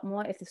you a lot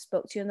more if they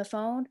spoke to you on the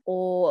phone,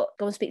 or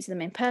go and speak to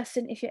them in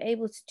person if you're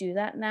able to do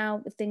that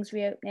now with things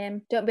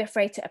reopening. Don't be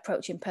afraid to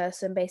approach in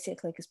person,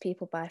 basically, because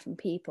people buy from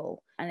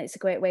people. And it's a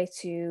great way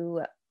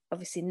to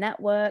obviously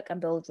network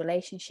and build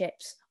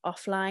relationships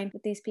offline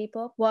with these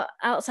people. What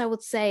else I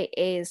would say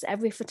is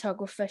every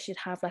photographer should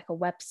have like a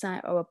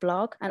website or a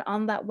blog, and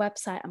on that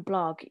website and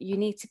blog you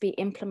need to be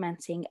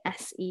implementing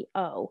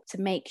SEO to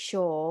make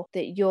sure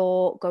that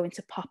you're going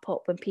to pop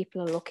up when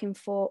people are looking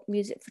for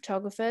music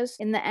photographers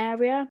in the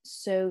area.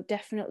 So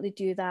definitely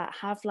do that.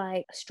 Have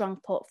like a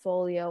strong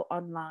portfolio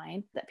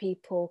online that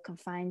people can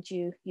find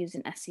you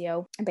using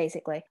SEO. And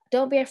basically,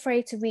 don't be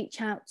afraid to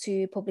reach out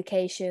to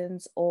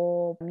publications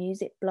or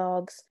music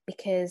blogs,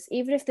 because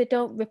even if they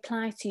don't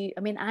reply to you,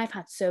 I mean, I've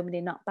had so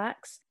many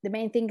knockbacks. The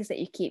main thing is that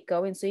you keep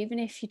going. So even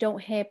if you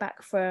don't hear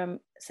back from,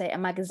 say, a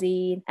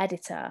magazine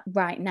editor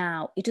right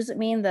now, it doesn't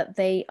mean that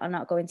they are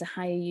not going to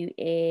hire you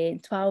in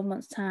 12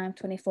 months time,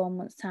 24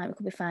 months time. It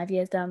could be 5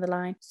 years down the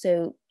line.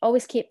 So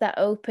always keep that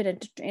open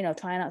and,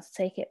 try not to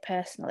take it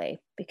personally,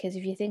 because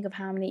if you think of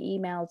how many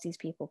emails these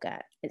people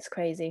get, it's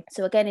crazy.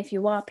 So again, if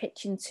you are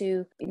pitching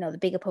to, the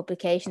bigger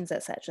publications,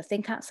 etc.,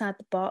 think outside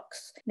the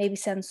box. Maybe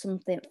send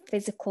something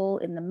physical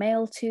in the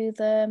mail to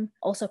them.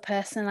 Also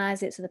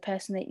personalize it to the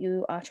person that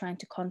you are trying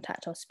to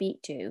contact or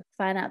speak to.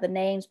 Find out the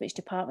names, which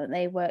department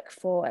they work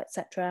for,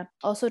 etc.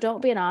 Also,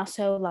 don't be an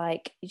arsehole.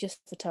 Like, you're just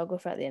a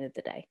photographer at the end of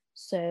the day.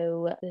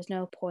 So there's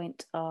no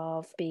point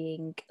of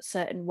being a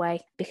certain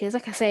way, because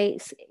like I say,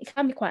 it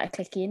can be quite a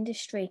cliquey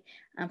industry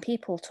and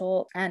people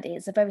talk, and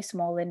it's a very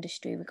small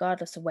industry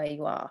regardless of where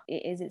you are.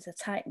 It's a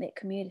tight-knit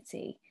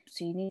community.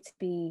 So you need to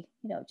be,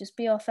 just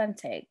be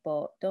authentic,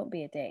 but don't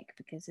be a dick,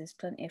 because there's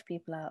plenty of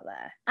people out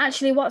there.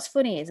 Actually, what's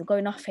funny is, I'm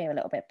going off here a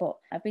little bit, but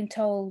I've been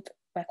told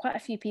by quite a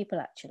few people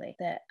actually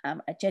that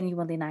I'm a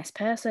genuinely nice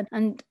person.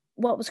 And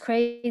what was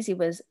crazy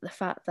was the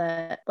fact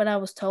that when I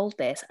was told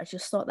this, I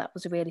just thought that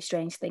was a really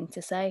strange thing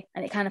to say.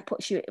 And it kind of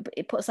puts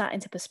that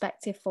into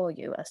perspective for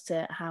you as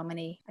to how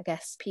many, I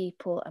guess,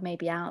 people are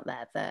maybe out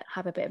there that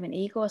have a bit of an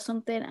ego or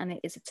something, and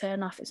it is a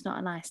turn off. It's not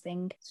a nice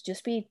thing. So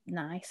just be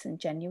nice and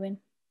genuine,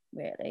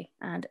 really.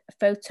 And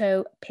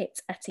photo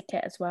pit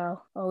etiquette as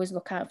well. Always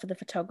look out for the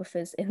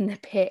photographers in the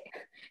pit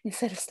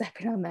instead of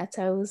stepping on their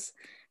toes,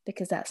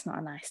 because that's not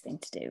a nice thing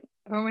to do.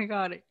 Oh my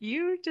God,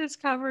 you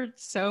just covered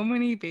so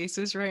many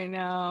bases right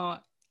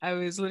now. I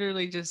was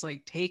literally just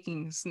like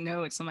taking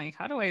notes. I'm like,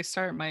 how do I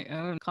start my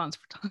own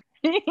concert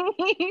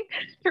photography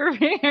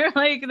career?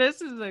 Like,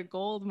 this is a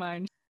gold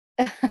mine.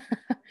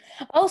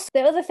 Also,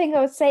 the other thing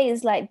I would say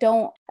is like,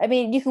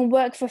 you can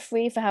work for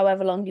free for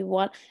however long you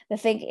want. The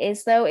thing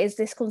is, though, is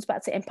this comes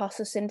back to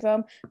imposter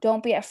syndrome.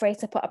 Don't be afraid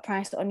to put a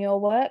price on your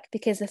work,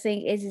 because the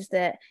thing is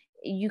that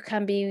you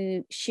can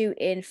be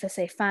shooting for,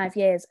 say, 5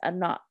 years and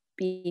not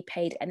be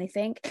paid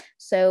anything.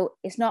 So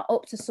it's not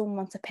up to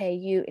someone to pay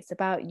you. It's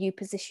about you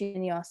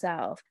positioning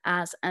yourself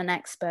as an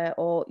expert,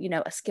 or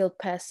a skilled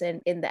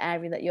person in the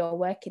area that you're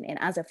working in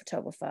as a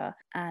photographer,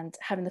 and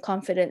having the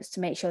confidence to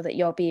make sure that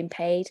you're being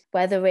paid,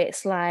 whether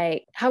it's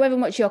like however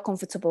much you're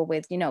comfortable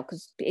with,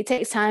 because it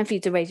takes time for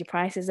you to raise your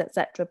prices,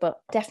 etc.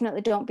 But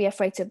definitely don't be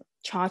afraid to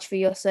charge for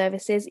your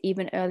services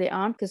even early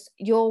on, because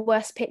your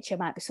worst picture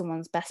might be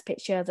someone's best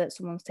picture that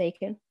someone's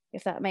taken,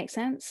 if that makes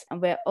sense.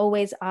 And we're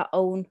always our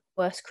own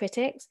worst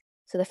critics.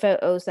 So the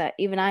photos that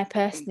even I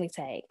personally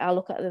take, I'll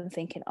look at them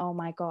thinking, oh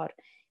my God.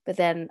 But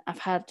then I've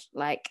had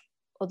like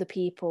other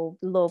people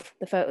love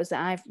the photos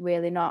that I've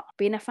really not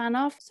been a fan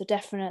of. So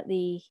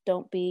definitely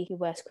don't be your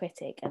worst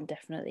critic, and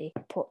definitely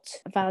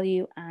put a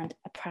value and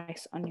a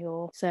price on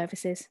your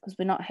services, because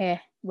we're not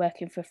here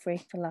working for free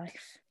for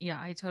life. Yeah,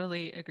 I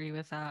totally agree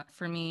with that.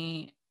 For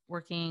me,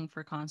 working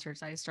for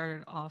concerts, I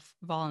started off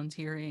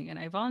volunteering, and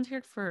I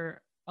volunteered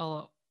for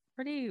a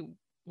pretty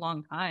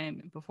long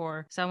time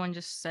before someone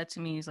just said to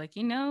me, he's like,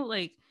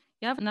 like,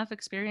 you have enough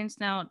experience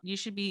now. You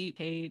should be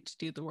paid to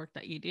do the work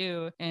that you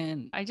do.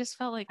 And I just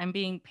felt like I'm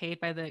being paid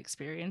by the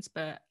experience.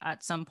 But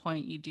at some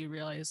point, you do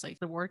realize like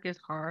the work is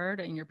hard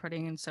and you're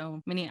putting in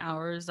so many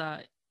hours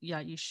that yeah,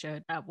 you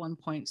should at one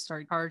point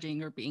start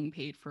charging or being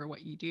paid for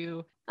what you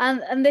do.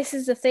 And this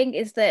is the thing,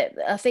 is that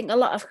I think a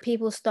lot of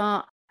people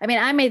start, I mean,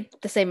 I made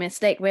the same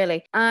mistake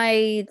really.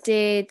 I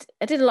did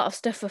a lot of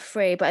stuff for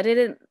free, but I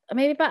didn't,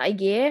 maybe about a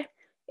year,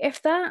 if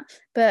that.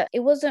 But it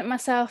wasn't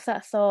myself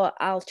that thought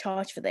I'll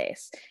charge for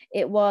this.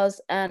 It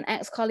was an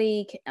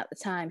ex-colleague at the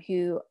time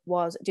who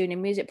was doing a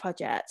music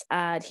project,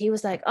 and he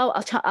was like, "Oh,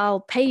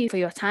 I'll pay you for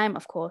your time,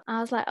 of course." I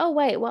was like, "Oh,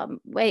 wait, what?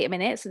 Wait a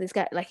minute." So this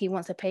guy, like, he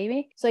wants to pay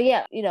me. So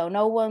yeah,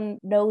 no one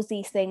knows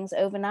these things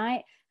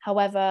overnight.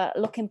 However,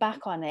 looking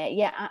back on it,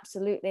 yeah,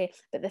 absolutely.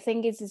 But the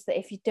thing is that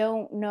if you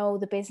don't know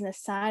the business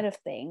side of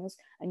things,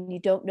 and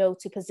you don't know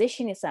to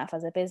position yourself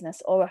as a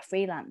business or a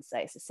freelancer,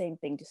 it's the same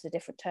thing, just a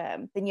different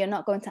term, then you're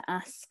not going to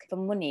ask for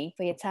money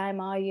for your time,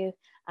 are you?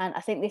 And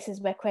I think this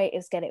is where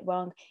creatives get it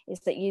wrong,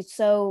 is that you're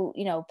so,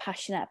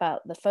 passionate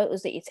about the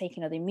photos that you're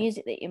taking, or the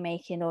music that you're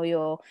making, or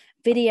your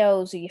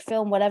videos, or your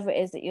film, whatever it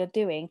is that you're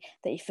doing,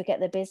 that you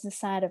forget the business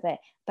side of it.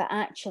 But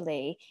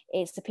actually,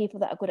 it's the people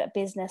that are good at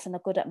business and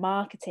are good at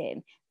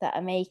marketing that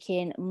are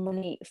making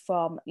money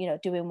from,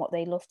 doing what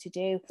they love to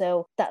do.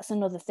 So that's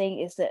another thing,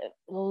 is that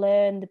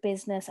learn the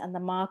business and the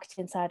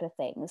marketing side of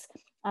things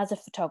as a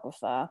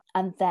photographer,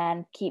 and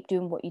then keep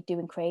doing what you're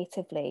doing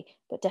creatively,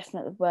 but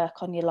definitely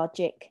work on your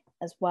logic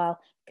as well,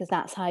 because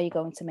that's how you're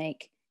going to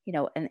make,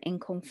 an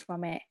income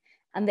from it.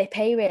 And they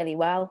pay really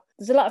well.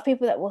 There's a lot of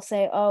people that will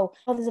say, oh,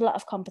 there's a lot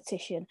of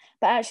competition,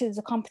 but actually there's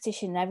a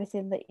competition in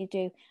everything that you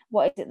do.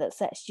 What is it that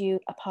sets you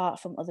apart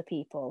from other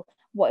people?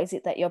 What is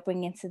it that you're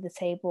bringing to the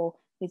table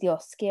with your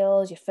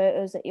skills, your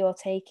photos that you're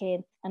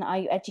taking? And are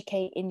you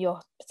educating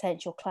your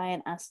potential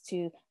client as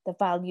to the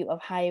value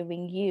of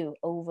hiring you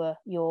over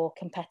your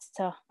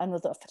competitor,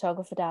 another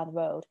photographer down the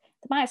road?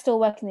 They might still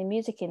work in the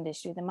music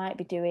industry, they might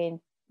be doing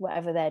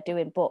whatever they're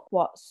doing, but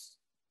what's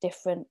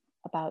different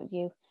about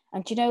you?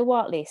 And do you know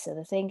what, Lisa?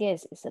 The thing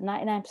is that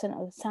 99%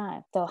 of the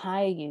time they'll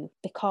hire you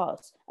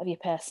because of your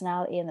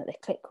personality and that they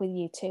click with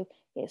you too.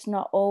 It's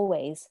not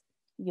always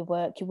your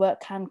work. Your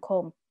work can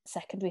come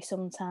secondary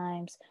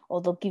sometimes,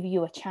 or they'll give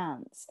you a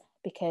chance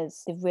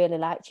because they've really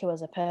liked you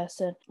as a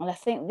person. And I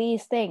think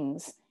these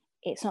things,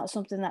 it's not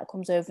something that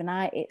comes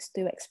overnight. It's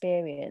through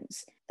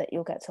experience that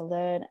you'll get to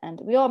learn. And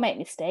we all make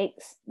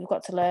mistakes. We've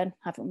got to learn,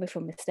 haven't we,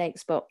 from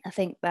mistakes? But I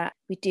think that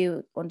we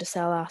do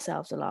undersell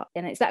ourselves a lot.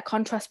 And it's that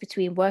contrast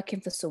between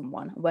working for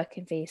someone and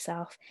working for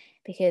yourself.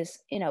 Because,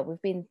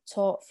 we've been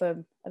taught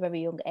from a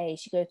very young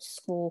age, you go to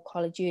school,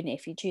 college, uni,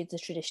 if you choose the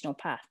traditional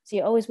path. So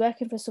you're always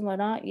working for someone,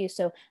 aren't you?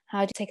 So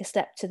how do you take a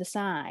step to the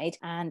side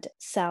and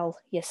sell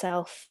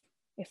yourself,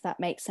 if that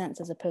makes sense,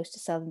 as opposed to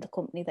selling the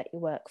company that you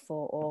work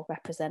for or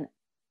represent?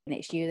 And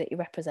it's you that you're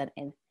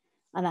representing,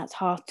 and that's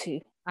hard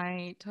to.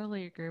 I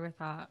totally agree with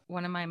that.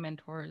 One of my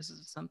mentors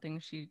is something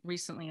she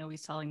recently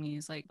always telling me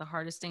is like the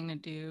hardest thing to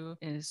do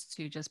is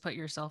to just put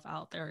yourself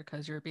out there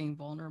because you're being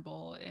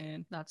vulnerable.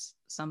 And that's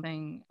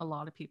something a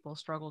lot of people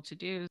struggle to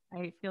do.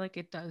 I feel like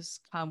it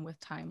does come with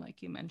time,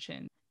 like you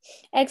mentioned.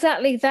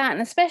 Exactly that,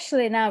 and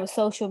especially now with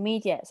social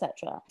media,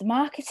 etc. The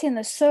marketing,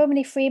 there's so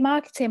many free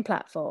marketing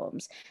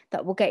platforms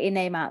that will get your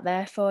name out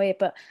there for you.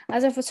 But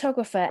as a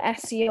photographer,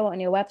 SEO on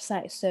your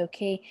website is so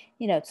key,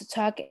 to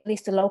target at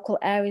least the local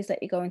areas that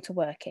you're going to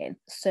work in,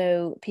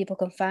 so people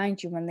can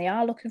find you when they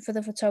are looking for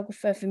the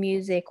photographer for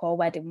music or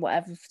wedding,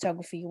 whatever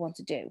photography you want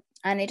to do.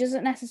 And it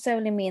doesn't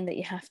necessarily mean that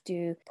you have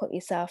to put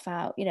yourself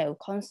out,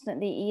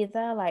 constantly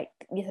either. Like,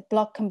 your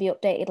blog can be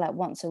updated like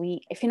once a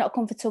week. If you're not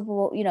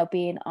comfortable,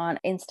 being on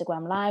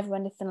Instagram Live or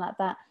anything like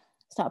that,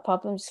 it's not a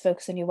problem. Just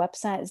focus on your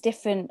website. There's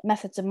different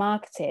methods of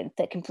marketing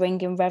that can bring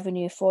in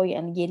revenue for you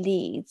and your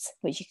leads,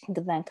 which you can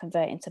then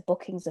convert into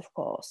bookings, of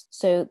course.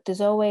 So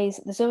there's always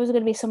going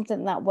to be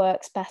something that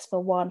works best for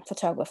one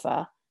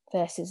photographer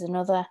versus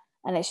another.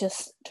 And it's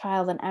just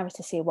trial and error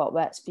to see what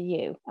works for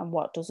you and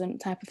what doesn't,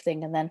 type of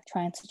thing, and then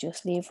trying to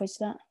just leverage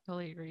that.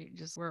 Totally agree.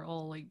 Just we're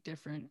all like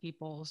different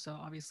people. So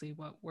obviously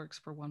what works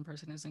for one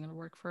person isn't going to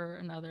work for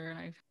another.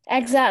 And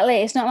Exactly.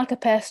 It's not like a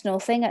personal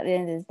thing at the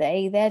end of the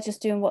day. They're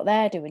just doing what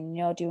they're doing and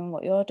you're doing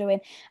what you're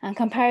doing. And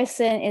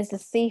comparison is the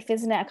thief,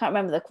 isn't it? I can't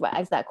remember the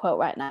exact quote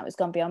right now. It's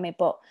gone beyond me,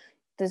 but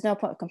there's no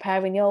point of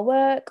comparing your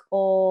work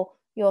or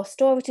your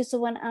story to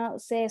someone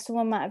else. Say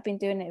someone might have been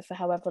doing it for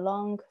however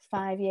long,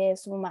 5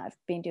 years, someone might have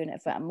been doing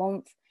it for a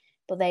month,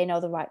 but they know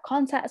the right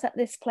contacts at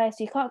this place.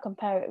 You can't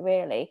compare it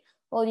really.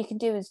 All you can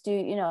do is do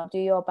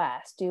your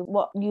best, do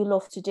what you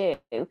love to do,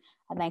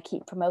 and then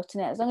keep promoting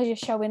it. As long as you're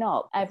showing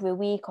up every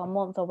week or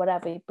month or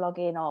whatever, you're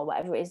blogging or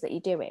whatever it is that you're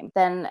doing,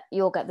 then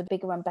you'll get the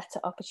bigger and better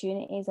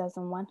opportunities as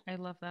and when. I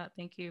love that.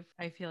 Thank you.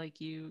 I feel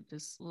like you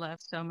just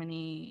left so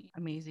many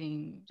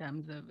amazing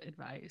gems of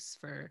advice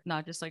for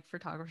not just like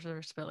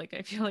photographers, but like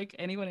I feel like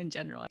anyone in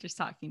general. Just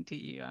talking to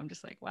you, I'm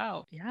just like,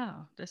 wow, yeah,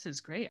 this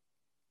is great.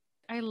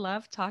 I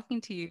love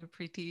talking to you,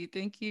 Preeti.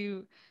 Thank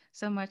you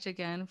so much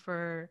again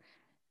for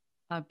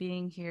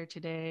being here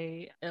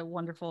today. A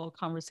wonderful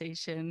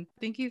conversation.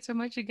 Thank you so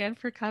much again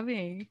for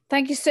coming.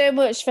 Thank you so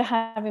much for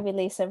having me,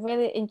 Lisa.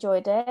 Really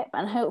enjoyed it.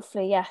 And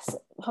hopefully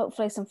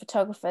some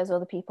photographers or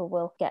other people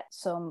will get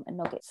some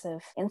nuggets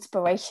of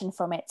inspiration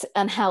from it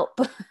and help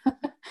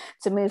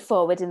to move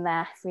forward in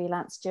their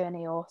freelance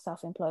journey or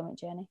self-employment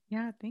journey.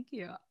 Yeah, thank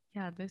you.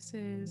 Yeah, this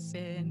has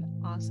been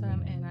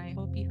awesome, and I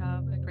hope you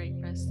have a great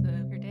rest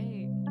of your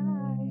day. Bye.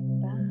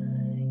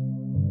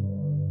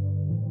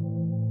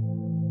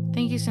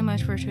 Thank you so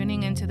much for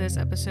tuning into this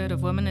episode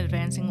of Women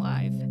Advancing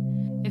Live.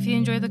 If you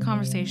enjoyed the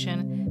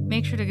conversation,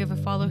 make sure to give a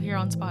follow here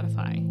on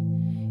Spotify.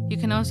 You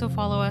can also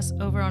follow us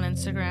over on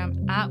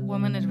Instagram at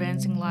Women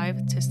Advancing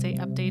Live to stay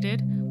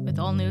updated with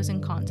all news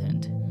and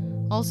content.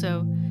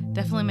 Also,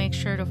 definitely make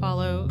sure to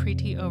follow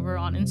Priti over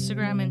on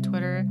Instagram and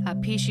Twitter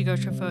at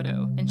Shikotra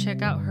Photo and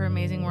check out her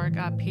amazing work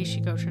at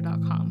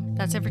pshikotra.com.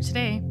 That's it for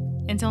today.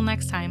 Until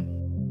next time.